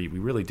History. We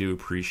really do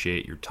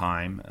appreciate your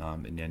time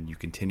and you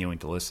continuing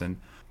to listen.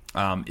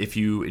 If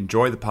you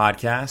enjoy the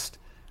podcast,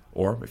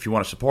 or if you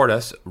want to support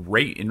us,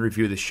 rate and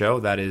review the show.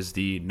 That is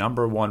the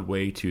number one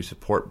way to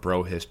support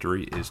Bro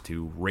History, is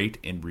to rate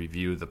and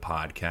review the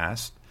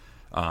podcast.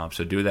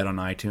 So do that on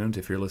iTunes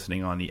if you're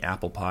listening on the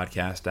Apple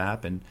Podcast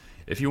app. And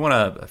if you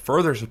want to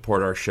further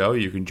support our show,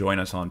 you can join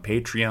us on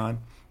Patreon.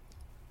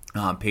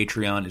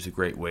 Patreon is a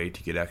great way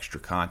to get extra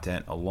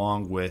content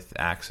along with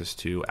access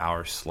to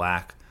our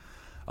Slack.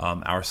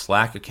 Our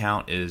Slack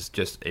account is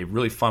just a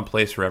really fun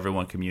place where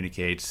everyone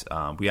communicates.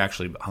 We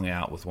actually hung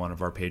out with one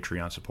of our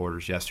Patreon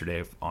supporters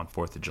yesterday on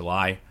 4th of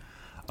July.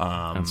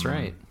 That's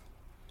right.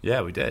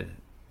 Yeah, we did.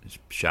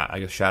 I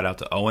guess shout out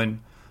to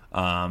Owen.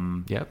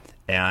 Yep.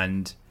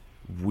 And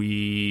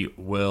we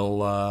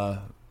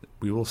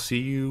will see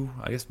you,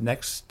 I guess,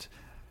 next.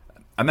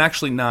 I'm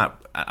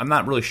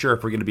not really sure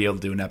if we're going to be able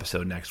to do an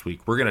episode next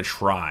week. We're going to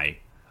try,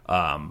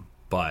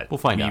 but we'll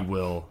find out.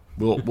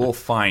 We'll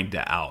find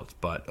out,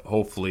 but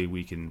hopefully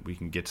we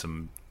can get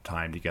some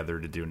time together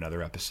to do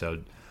another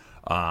episode.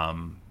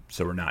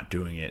 So we're not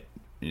doing it,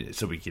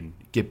 so we can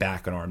get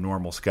back on our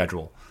normal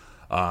schedule.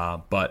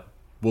 But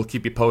we'll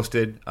keep you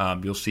posted.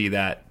 You'll see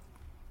that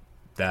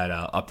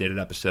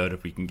updated episode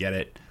if we can get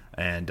it.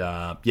 And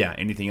yeah,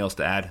 anything else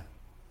to add?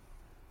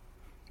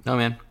 No,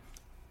 man.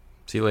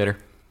 See you later.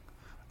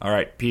 All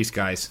right, peace,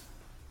 guys.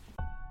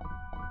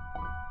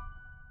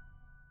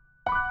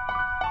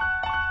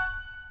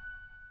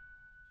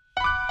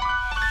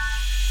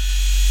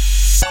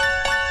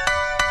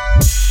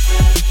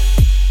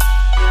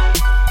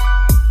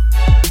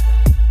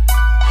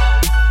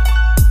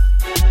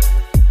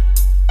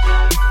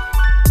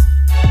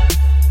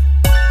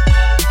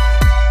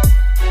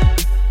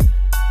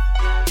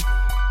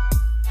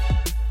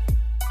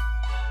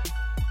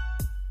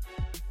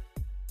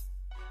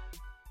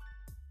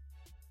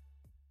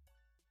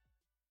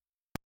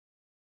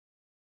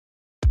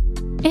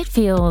 It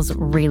feels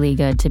really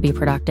good to be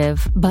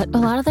productive, but a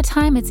lot of the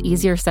time it's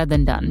easier said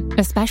than done,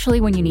 especially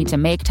when you need to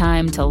make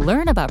time to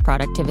learn about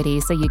productivity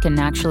so you can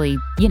actually,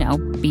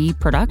 be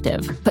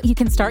productive. But you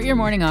can start your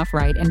morning off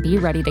right and be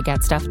ready to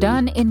get stuff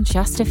done in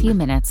just a few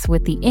minutes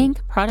with the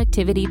Inc.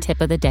 Productivity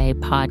Tip of the Day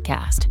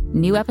podcast.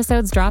 New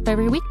episodes drop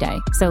every weekday,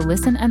 so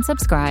listen and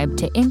subscribe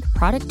to Inc.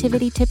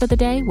 Productivity Tip of the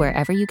Day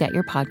wherever you get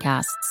your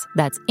podcasts.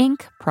 That's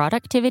Inc.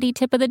 Productivity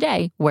Tip of the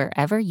Day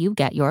wherever you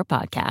get your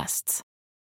podcasts.